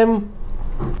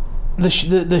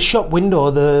 The shop window,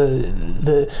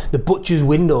 the butcher's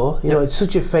window, you know, it's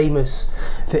such a famous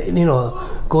thing, you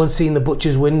know, go and see in the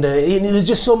butcher's window. There's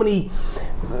just so many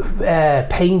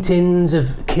paintings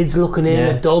of kids looking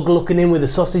in, a dog looking in with a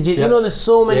sausage. You know, there's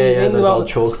so many things about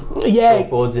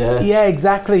chalkboards. Yeah,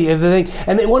 exactly. Everything.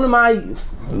 And one of my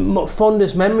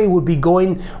fondest memory would be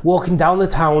walking down the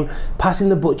town, passing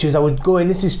the butchers. I would go in.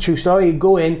 This is a true story. I'd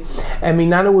go in, and my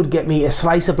nana would get me a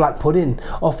slice of black pudding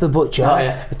off the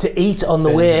butcher to eat on the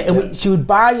way. And she would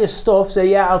buy your stuff. Say,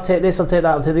 yeah, I'll take this, I'll take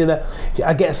that, I'll take the other.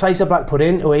 I'd get a slice of black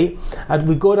pudding to eat.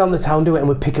 We'd go down the town, do it, and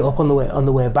we'd pick it up on the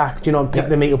way back. Do you know? And pick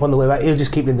the meat up on the way back. He'll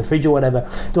just keep it in the fridge or whatever.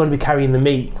 Don't want to be carrying the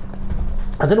meat.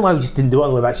 I don't know why we just didn't do it on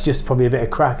the way back. It's just probably a bit of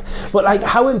crack. But like,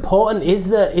 how important is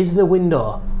the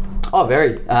window? Oh,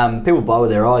 very. People buy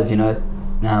with their eyes, you know.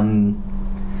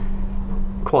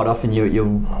 Quite often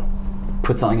you'll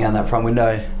put something out that front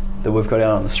window that we've got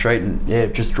out on the street, and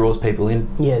it just draws people in.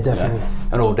 Yeah, definitely. You know?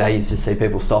 And all day you just see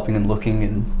people stopping and looking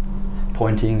and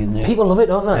pointing, and people love it,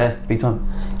 don't they? Yeah, big time.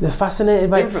 They're fascinated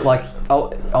by it. Like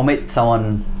I'll meet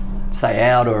someone, say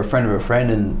out, or a friend of a friend,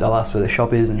 and they'll ask where the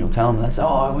shop is, and you'll tell them, and they say, "Oh,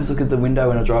 I always look at the window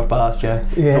when I drive past."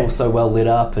 It's all so well lit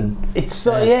up, and it's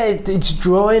so it's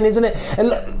drawing, isn't it?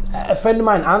 And a friend of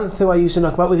mine, Ant, who I used to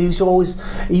knock about with, he used to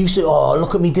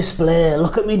look at me display,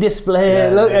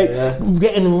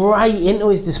 getting right into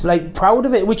his display, proud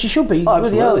of it, which you should be. Oh,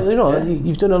 absolutely. You know,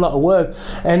 you've done a lot of work,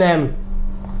 and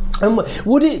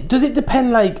does it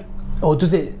depend, like, or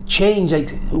does it change,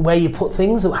 like, where you put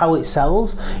things or how it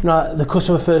sells? You know, the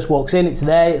customer first walks in, it's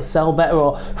there, it'll sell better,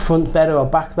 or front better, or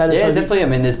back better. Yeah, so definitely. I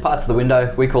mean, there's parts of the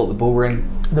window, we call it the bull ring.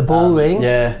 The bull ring?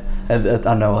 Yeah. I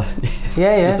don't know. It's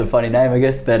just a funny name, I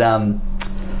guess. But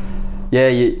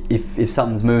if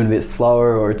something's moving a bit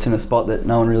slower, or it's in a spot that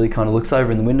no one really kind of looks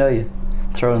over in the window, you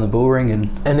throw it in the bull ring and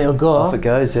it'll go. Off it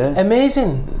goes. Yeah.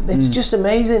 Amazing. It's just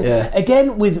amazing. Yeah.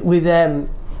 Again, with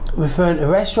referring to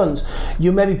restaurants,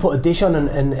 you maybe put a dish on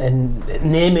and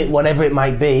name it whatever it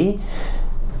might be,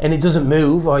 and it doesn't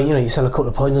move, or you sell a couple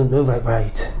of points and doesn't move, like,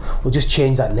 right, we'll just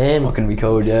change that name. What can we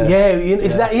code?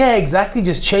 Exactly.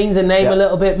 Just change the name a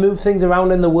little bit, move things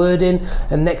around in the wording,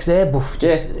 and next day,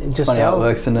 just funny how it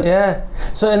works, isn't it? Yeah.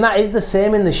 So, and that is the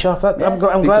same in the shop. I'm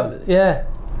glad. Yeah.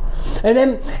 And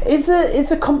then is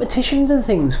there competitions and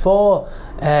things for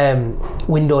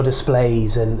window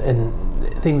displays and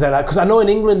things like that? Because I know in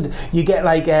England you get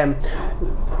like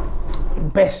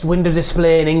best window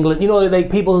display in England. You know, like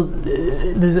people,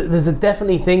 there's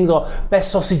definitely things, or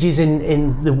best sausages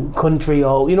in the country,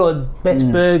 or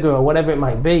best burger, or whatever it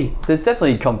might be. There's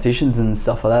definitely competitions and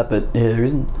stuff like that, but there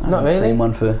isn't. I haven't seen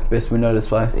one for best window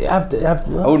display. I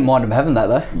wouldn't mind them having that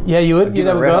though. Yeah, you would. You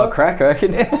never go. Crack, I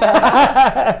reckon.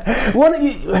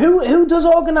 Who does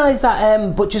organise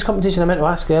that butchers competition? I meant to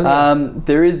ask earlier.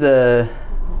 There is a,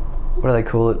 what do they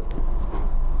call it?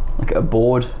 Like a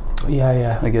board.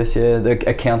 Yeah. I guess,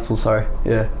 a council, sorry.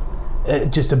 Yeah.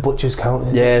 Just a butcher's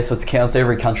count. Yeah, so it's a council.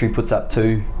 Every country puts up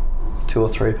two or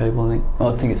three people, I think.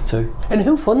 I think it's two. And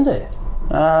who funds it?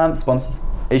 Sponsors.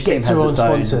 Each team has its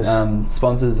own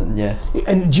sponsors, and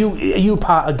And are you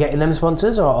part of getting them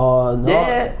sponsors, or not?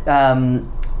 Yeah.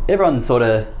 Everyone sort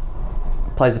of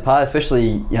plays a part,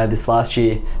 especially this last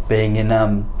year being in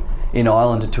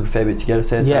Ireland. It took a fair bit to get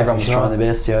us there, so everyone was trying their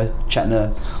best. Chatting to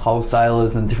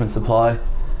wholesalers and different supply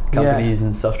companies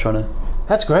and stuff, trying to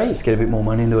That's great. Just get a bit more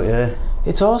money into it, yeah.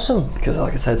 It's awesome. Because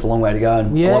like I said, it's a long way to go,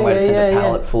 and Yeah, a long way to yeah, send yeah, a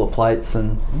pallet full of plates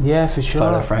and Yeah, for sure.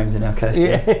 photo frames in our case.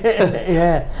 Yeah.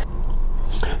 Yeah.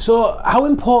 So, how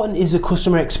important is the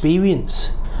customer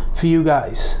experience for you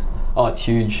guys? Oh, it's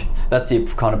huge. That's the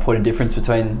kind of point of difference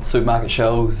between supermarket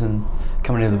shelves and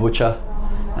coming into the butcher.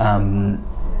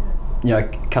 You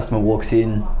know, customer walks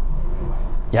in,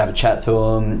 you have a chat to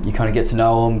them, you kind of get to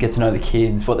know the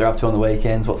kids, what they're up to on the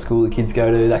weekends, what school the kids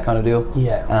go to, that kind of deal.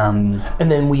 Yeah.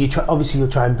 And then will you try? Obviously, you'll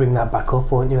try and bring that back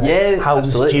up, won't you? Like, Yeah, how's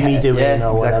absolutely. Jimmy doing? Yeah,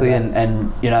 or exactly. whatever?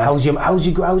 And you know, how's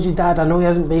your dad? I know he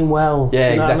hasn't been well. yeah,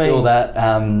 Do you know exactly. what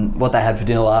I mean? All that. What they had for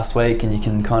dinner last week, and you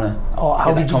can kind of. Oh,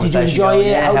 how did you enjoy going.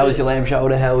 it? Yeah, how was your lamb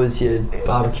shoulder? How was your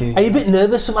barbecue? Are you a bit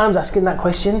nervous sometimes asking that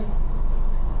question?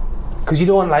 Because you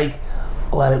don't want like,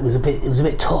 well, it was a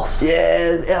bit tough.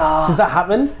 Yeah. Does that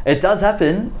happen? It does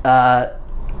happen. Not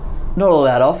all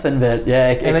that often, but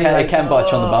yeah, it can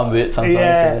bite you on the bum a bit sometimes.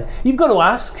 Yeah. You've got to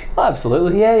ask. Oh,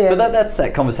 absolutely. Yeah. But that's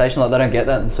that conversation. Like they don't get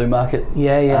that in the supermarket.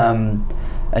 Yeah.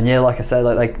 And yeah, like I say,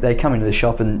 like they come into the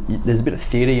shop and there's a bit of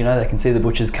theatre. You know, they can see the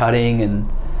butcher's cutting, and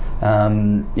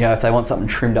you know, if they want something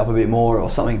trimmed up a bit more or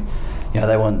something, you know,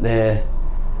 they want their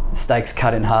steaks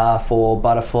cut in half or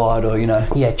butterflied, or you know.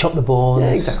 Yeah, chop the bones.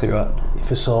 Yeah, exactly right.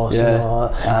 For sauce. Yeah.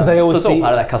 Because they always so it's all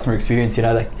part of that customer experience. You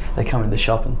know, they come into the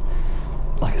shop and,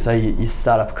 like I say, you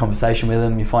start up a conversation with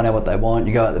them, you find out what they want,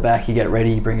 you go out the back, you get it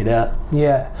ready, you bring it out.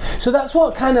 Yeah. So that's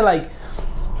what kind of like,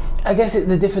 I guess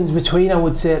the difference between, I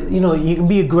would say, you know, you can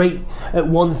be a great at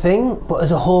one thing, but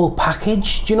as a whole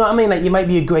package, do you know what I mean? Like you might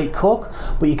be a great cook,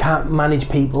 but you can't manage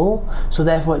people, so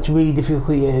therefore it's really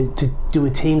difficult to do a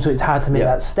team, so it's hard to make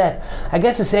that step. I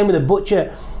guess the same with a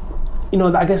butcher, you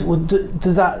know, I guess,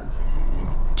 does that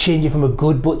change you from a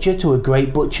good butcher to a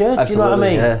great butcher? Absolutely, do you know what I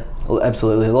mean? Yeah,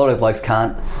 absolutely. A lot of blokes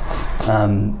can't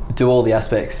do all the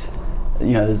aspects.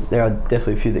 You know, there are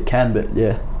definitely a few that can, but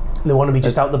yeah. They want to be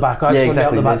just out the back. I just want to be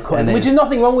out the back cutting, which is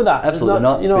nothing wrong with that. Absolutely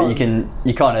not. You know, but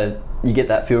you get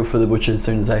that feel for the butcher as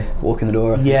soon as they walk in the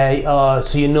door. Yeah.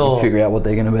 So you know. You figure out what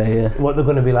they're going to be. Yeah. What they're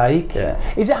going to be like. Yeah.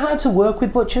 Is it hard to work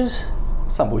with butchers?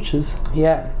 Some butchers.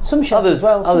 Yeah. Some chefs as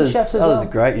well. Others are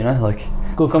great. You know, like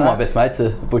good some of my best mates are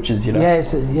butchers. You know. Yeah.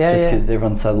 Just because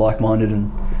everyone's so like-minded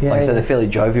and like I said, they're fairly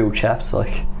jovial chaps.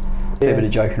 Like. Fair bit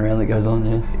of joking around that goes on,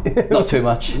 yeah. Not too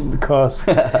much. Of course.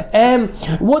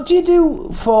 What do you do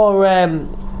for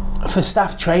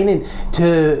staff training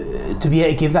to be able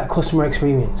to give that customer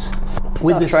experience?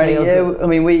 With the training, yeah. I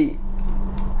mean,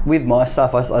 with my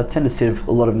staff, I tend to sit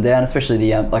a lot of them down, especially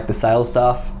the sales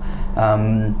staff.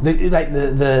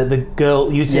 The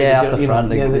girl, you'd say up the front,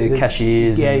 the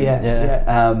cashiers.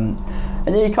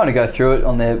 And then you kind of go through it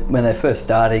when they're first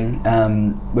starting.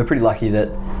 We're pretty lucky that,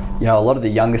 you know, a lot of the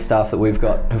younger staff that we've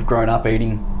got have grown up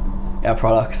eating our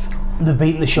products. They've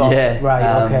beaten the shop. Yeah,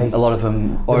 right. Okay. A lot of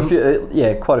them, or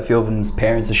quite a few of them's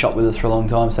parents have shopped with us for a long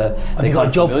time. So have you got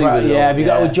a job for it? Yeah. Have you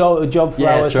got a job for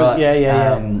hours? That's right.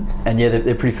 Yeah. And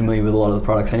they're pretty familiar with a lot of the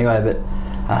products anyway. But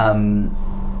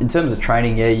in terms of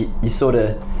training, you sort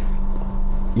of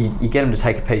you get them to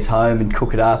take a piece home and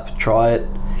cook it up, try it.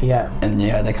 Yeah. And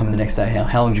they come in the next day.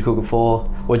 How long did you cook it for?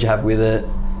 What'd you have with it?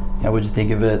 What'd you think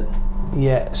of it?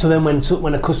 Yeah. So then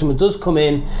when a customer does come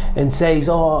in and says,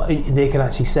 they can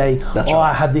actually say, right.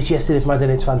 I had this yesterday for my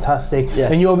dinner, it's fantastic.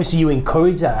 Yeah. And you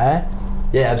encourage that, eh?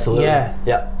 Yeah, absolutely.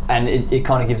 Yeah. And it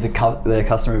kind of gives the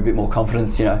customer a bit more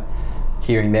confidence, you know,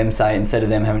 hearing them say, instead of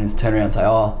them having to turn around and say,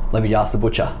 let me ask the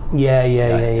butcher. Yeah.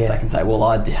 If they can say, well,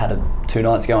 I had it 2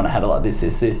 nights ago and I had it like this.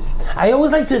 I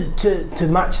always like to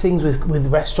match things with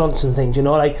restaurants and things, you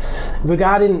know, like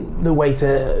regarding the way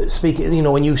to speak, you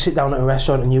know, when you sit down at a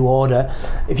restaurant and you order,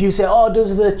 if you say,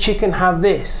 does the chicken have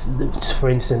this, for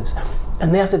instance,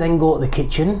 and they have to then go to the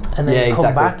kitchen and then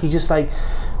come back, you're just like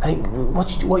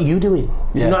what are you doing?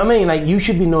 You know what I mean? Like, you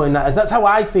should be knowing that. That's how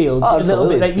I feel. A little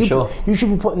bit. Like, you should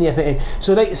be putting the effort in.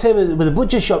 So, like, same with a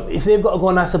butcher shop, if they've got to go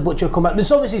and ask the butcher to come back,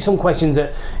 there's obviously some questions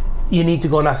that you need to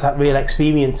go and ask that real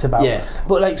experience about. Yeah.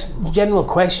 But like general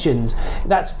questions,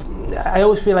 I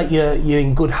always feel like you're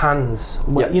in good hands.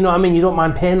 Yep. You know what I mean? You don't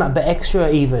mind paying that bit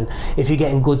extra even if you're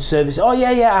getting good service.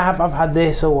 I've had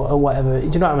this or whatever. Do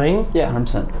you know what I mean? Yeah,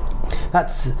 100%.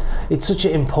 It's such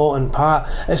an important part.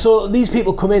 So these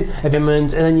people come in every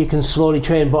month, and then you can slowly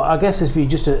train. But I guess if you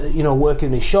just working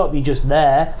in the shop, you're just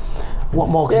there. What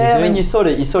more can you do? Yeah, I mean, you sort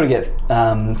of get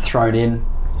thrown in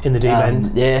the deep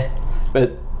end. Yeah,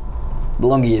 but the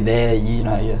longer you're there,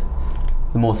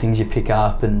 the more things you pick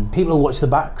up, and people will watch the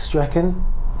backs. Do you reckon?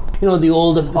 You know, the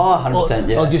older... 100%,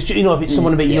 yeah. Or just, if it's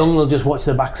someone a bit young, they'll just watch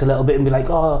the backs a little bit and be like,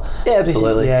 Yeah,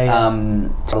 absolutely. A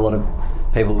lot of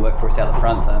people who work for us out the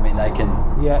front, so I mean they can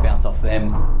bounce off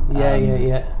them.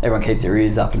 Everyone keeps their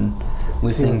ears up and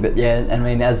listening, but I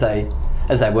mean as they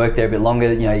work there a bit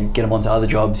longer, you know, you get them onto other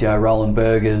jobs, you know, rolling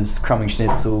burgers, crumbing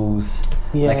schnitzels,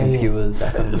 making skewers,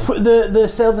 that kind of thing. The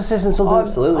sales assistants will do.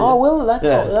 Absolutely. Oh well,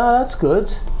 that's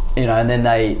good. You know, and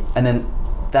then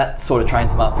that sort of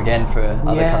trains them up again for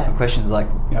other customer questions, like,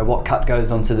 you know, what cut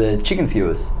goes onto the chicken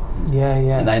skewers.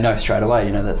 And they know straight away,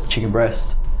 you know, that's chicken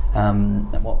breast. And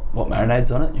what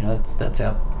marinade's on it, you know, that's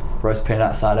our roast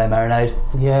peanut sarde marinade.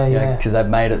 Because they've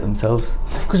made it themselves.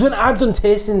 Because when I've done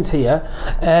tastings here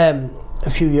a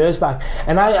few years back,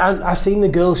 and I've seen the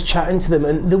girls chatting to them,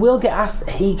 and they will get asked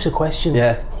heaps of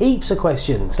questions. Heaps of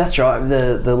questions. That's right,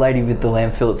 the lady with the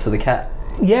lamb fillets for the cat.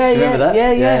 Remember that?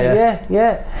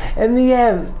 And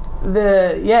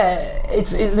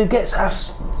it gets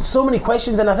asked so many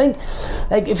questions, and I think,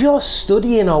 like, if you're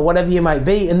studying or whatever you might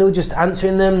be, and they're just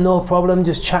answering them, no problem,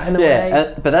 just chatting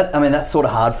away. But that's sort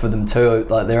of hard for them too.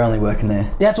 Like, they're only working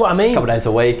there. That's what I mean. A couple of days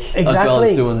a week, exactly. As well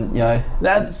as doing, you know,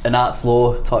 that's an arts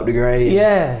law type degree.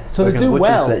 So they do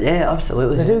well. But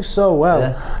absolutely. They do so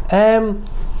well.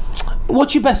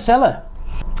 What's your bestseller?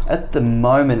 At the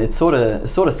moment, it's sort of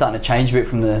starting to change a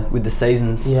bit with the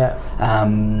seasons.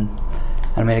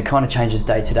 I mean, it kind of changes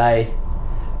day to day.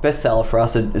 Bestseller for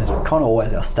us is kind of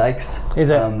always our steaks. Is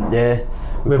it?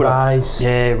 Ribeyes.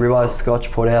 Ribeyes,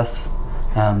 Scotch, Porthouse.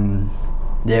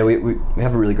 We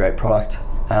have a really great product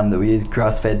that we use,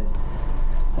 grass-fed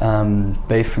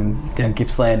beef from down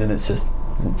Gippsland, and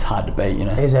it's hard to beat, you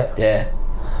know. Is it? Yeah.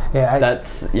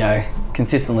 That's, you know,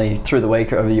 consistently through the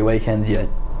week, over your weekends,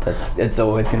 it's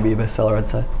always going to be a bestseller, I'd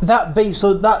say. That beef,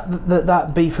 so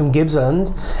that beef from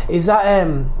Gippsland, is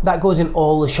that goes in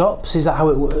all the shops? Is that how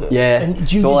it works? Yeah. And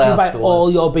do you buy all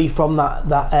your beef from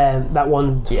that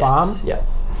one farm? Yeah.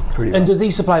 Pretty well. And does he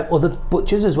supply other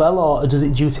butchers as well, or do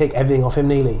you take everything off him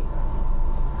nearly?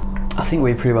 I think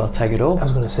we pretty well take it all. I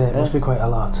was going to say it must be quite a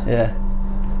lot. Yeah,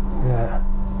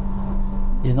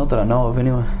 not that I know of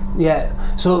anyway.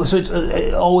 So it's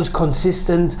always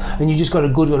consistent, and you just got a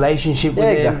good relationship with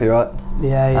him. Exactly right.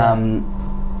 And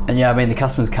I mean, the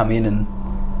customers come in and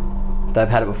they've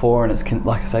had it before, and it's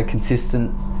like I say,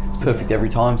 consistent. It's perfect every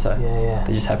time, so they're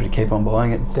just happy to keep on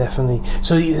buying it. Definitely.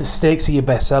 So steaks are your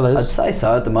best sellers? I'd say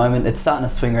so at the moment. It's starting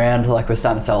to swing around, like we're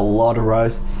starting to sell a lot of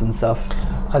roasts and stuff.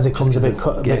 As it comes a bit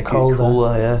colder.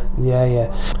 Cooler,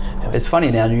 It's funny,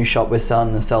 in our new shop we're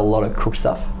starting to sell a lot of cooked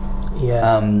stuff.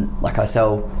 Like I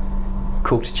sell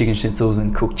cooked chicken schnitzels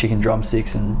and cooked chicken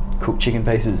drumsticks and cooked chicken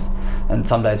pieces, and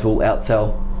some days we'll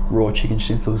outsell raw chicken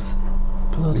schnitzels.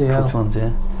 Bloody hell. Cooked ones,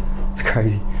 it's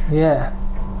crazy.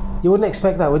 You wouldn't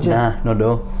expect that, would you? Nah, not at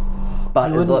all.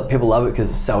 But people love it because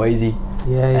it's so easy.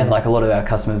 And like a lot of our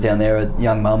customers down there are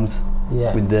young mums.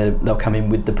 They'll come in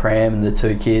with the pram and the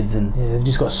 2 kids, and they've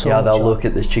just got so much. They'll look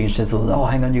at the chicken schnitzels. Oh,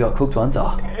 hang on, you got cooked ones?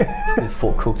 Oh, there's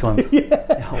 4 cooked ones.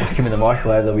 I'll whack them in the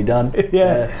microwave. They'll be done.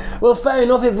 Well, fair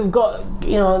enough. If they've got,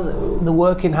 you know, the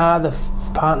working hard, the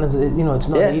partners, you know, it's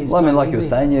not easy. Well, I mean, like you were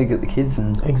saying, you get the kids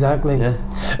and exactly.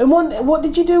 And what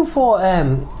did you do for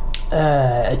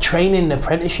a training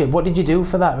apprenticeship? What did you do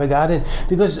for that regarding,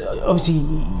 because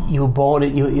obviously you were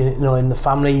born you know in the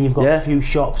family, you've got a few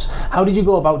shops. How did you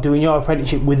go about doing your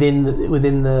apprenticeship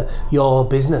within your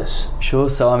business? Sure.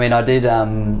 So I mean, I did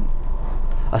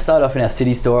I started off in our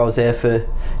city store. I was there for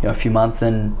a few months,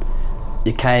 and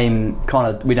it came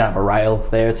kind of, we don't have a rail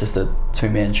there, it's just a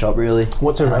 2-man shop really.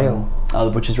 What's a rail? The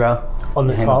butcher's rail on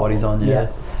the top. top. Bodies on.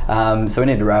 So we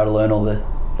needed a rail to learn all the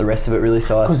rest of it really.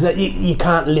 So because you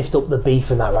can't lift up the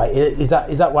beef and that, right? Is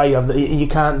that why you have you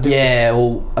can't do?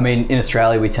 Well, I mean, in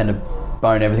Australia we tend to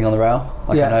bone everything on the rail.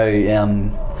 Like I know,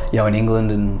 in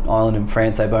England and Ireland and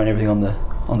France they bone everything on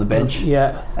the bench.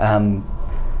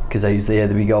 Because they use the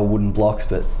big old wooden blocks,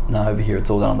 but no, over here it's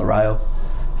all done on the rail.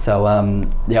 So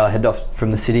I headed off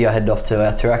from the city. I headed off to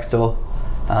our Toorak store.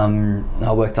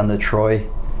 I worked under Troy,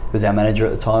 who was our manager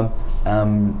at the time.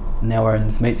 Now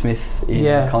owns Meatsmith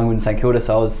in Collingwood and St Kilda.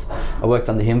 So I worked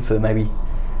under him for maybe,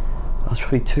 I was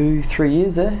probably 2-3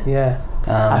 years there.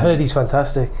 I heard he's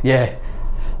fantastic.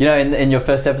 You know, in your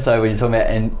first episode when you're talking about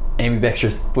Amy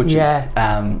Bextris butchers, like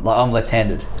I'm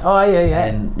left-handed.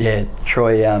 And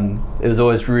Troy, it was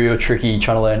always real tricky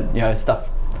trying to learn, stuff,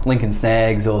 Lincoln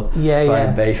snags or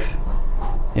boning beef.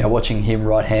 Watching him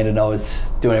right-handed, I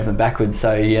was doing everything backwards,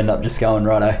 so he ended up just going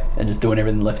righto and just doing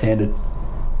everything left-handed.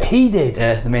 He did?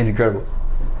 Yeah, the man's incredible.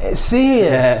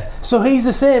 Serious? So he's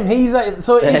the same. He's like,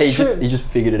 so it's he just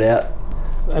figured it out.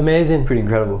 Amazing. Pretty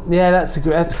incredible. Yeah, that's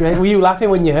great. Were you laughing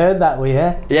when you heard that? Were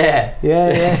you?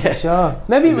 Yeah, for sure.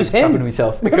 Maybe it was him. To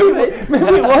himself. Maybe it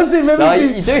was him. No,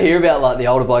 you do hear about like the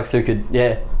older blokes who could,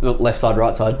 look left side,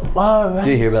 right side. Oh, right.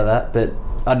 Do hear about that, but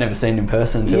I'd never seen him in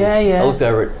person until Yeah. I looked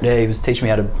over at. Yeah, he was teaching me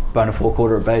how to bone a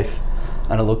 4/4 of beef,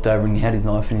 and I looked over and he had his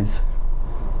knife in his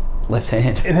left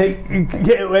hand. I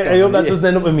hope that doesn't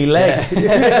end up in my leg.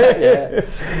 Yeah.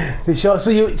 For sure.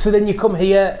 So then you come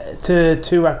here to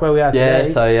Toorak where we are today.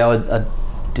 Yeah, so I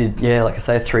did, like I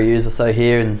say, 3 years or so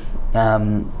here,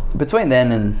 and between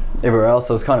then and everywhere else,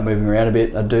 I was kind of moving around a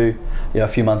bit. I'd do a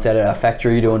few months out at our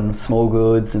factory doing small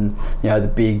goods and the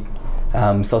big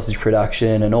sausage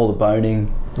production and all the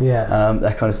boning,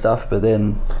 that kind of stuff. But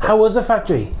then, how was the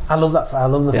factory? I love that. I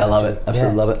love the factory. I love it.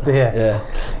 Absolutely love it. Yeah,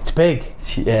 it's big. It's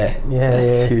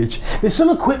huge. There's some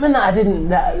equipment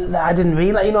that I didn't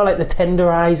realize. Like the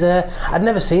tenderizer. I'd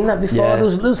never seen that before. Yeah. There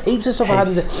was heaps of stuff.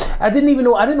 I didn't even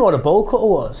know. I didn't know what a bowl cutter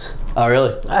was. Oh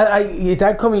really? Your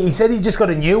dad coming. He said he just got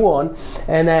a new one,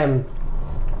 and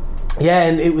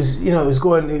and it was, it was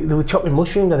going. They were chopping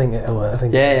mushrooms, I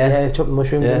think. Yeah, chopping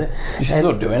mushrooms. Yeah, In it. You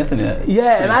sort of do anything.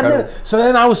 Yeah, and I never. So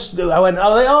then I was like,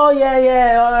 oh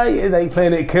yeah, all right. They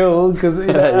playing it cool because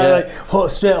like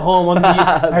straight home on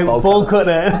the bowl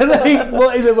cutter. And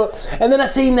then I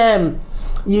seen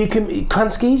you can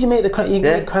Kranskis. You make make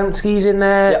Kranskis in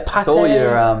there. Yep. Pate. So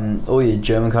all your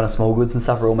German kind of small goods and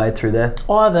stuff are all made through there.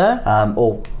 Oh, are there?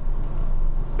 All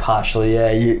partially. Yeah,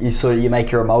 you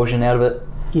make your emulsion out of it.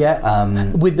 Yeah.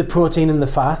 With the protein and the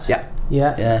fat. Yeah.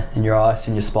 Yeah, and your ice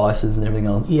and your spices and everything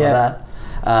like that.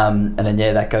 And then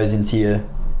that goes into your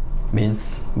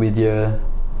mince with your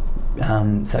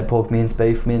say pork mince,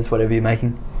 beef mince, whatever you're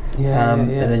making. And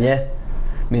then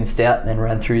minced out and then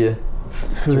run through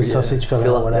the sausage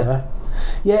filler or whatever.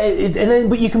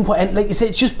 But you can put, like you say,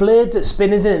 it's just blades that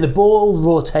spin, isn't it? The bowl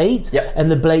rotates and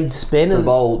the blades spin. So the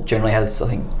bowl generally has, I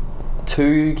think,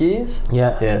 2 gears.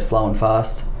 Yeah, slow and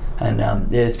fast.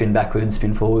 And spin backwards,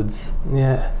 spin forwards.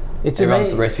 Yeah,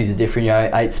 everyone's recipes are different.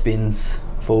 8 spins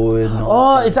forward.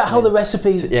 And is that how the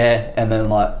recipe? And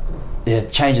then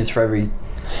it changes for every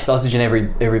sausage, and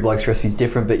every bloke's recipe is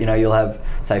different. But you'll have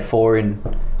say 4 in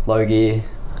low gear,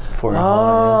 4 in high.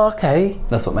 Oh, okay.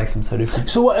 That's what makes them so different.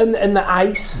 So what? And the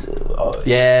ice?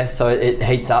 So it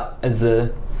heats up as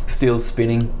the steel's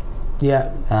spinning.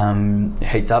 Yeah. It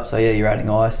heats up, so you're adding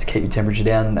ice to keep your temperature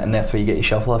down, and that's where you get your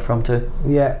shelf life from too.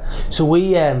 Yeah. So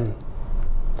when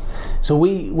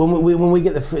we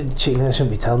get the chicken, I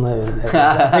shouldn't be telling that.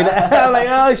 I'm like,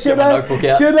 oh, should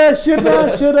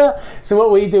I? So what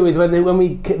we do is when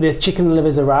the chicken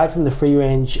livers arrive from the free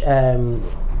range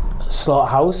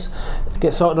slaughterhouse,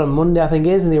 get sorted on Monday I think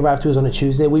it is, and they arrive to us on a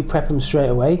Tuesday. We prep them straight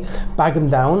away, bag them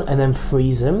down, and then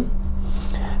freeze them.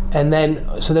 And then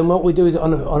what we do is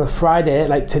on a Friday,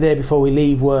 like today, before we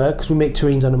leave work, because we make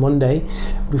terrines on a Monday,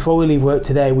 before we leave work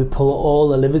today, we pull all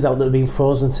the livers out that have been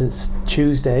frozen since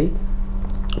Tuesday,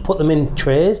 put them in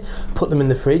trays, put them in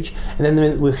the fridge, and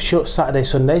then we've shut Saturday,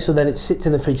 Sunday, so then it sits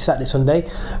in the fridge Saturday, Sunday.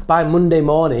 By Monday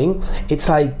morning, it's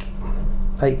like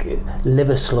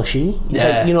liver slushy.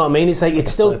 It's you know what I mean? It's like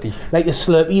it's still slurpy. Like a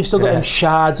slurpee. You've still got them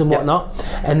shards and whatnot,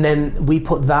 and then we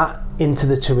put that into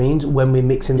the terrines when we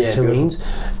mix in the terrines.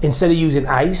 Good. Instead of using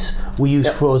ice, we use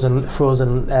frozen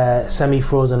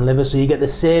semi-frozen liver, so you get the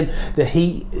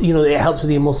heat. It helps with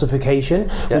the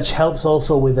emulsification, which helps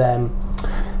also with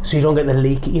so you don't get the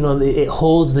leak. It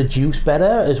holds the juice better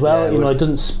as well. It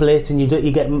doesn't split, and you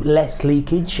get less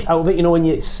leakage out of it. When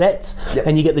it sets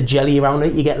and you get the jelly around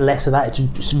it, you get less of that. It's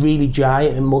just really dry.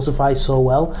 It emulsifies so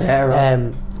well. Yeah,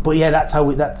 right. But that's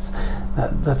how that's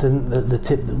the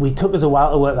tip. We took us a while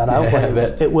to work that out,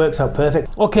 but it works out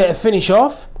perfect. Okay, to finish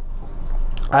off,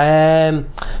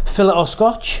 fillet or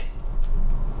scotch?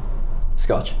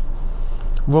 Scotch.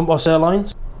 Rump or sirloin?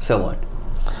 Sirloin.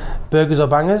 Burgers or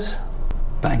bangers?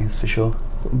 Bangers for sure.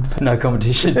 No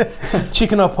competition.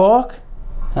 Chicken or pork?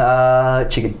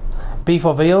 Chicken. Beef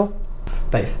or veal?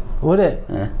 Beef. Would it?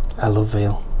 Yeah. I love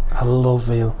veal.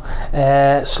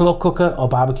 Slow cooker or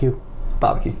barbecue?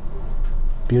 Barbecue.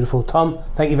 Beautiful. Tom,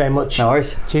 thank you very much. No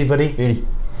worries. Cheers, buddy. Beauty.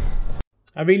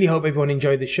 I really hope everyone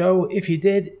enjoyed the show. If you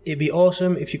did, it'd be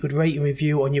awesome if you could rate and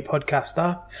review on your podcast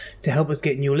app to help us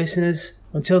get new listeners.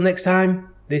 Until next time,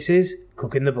 this is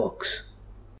Cooking the Books.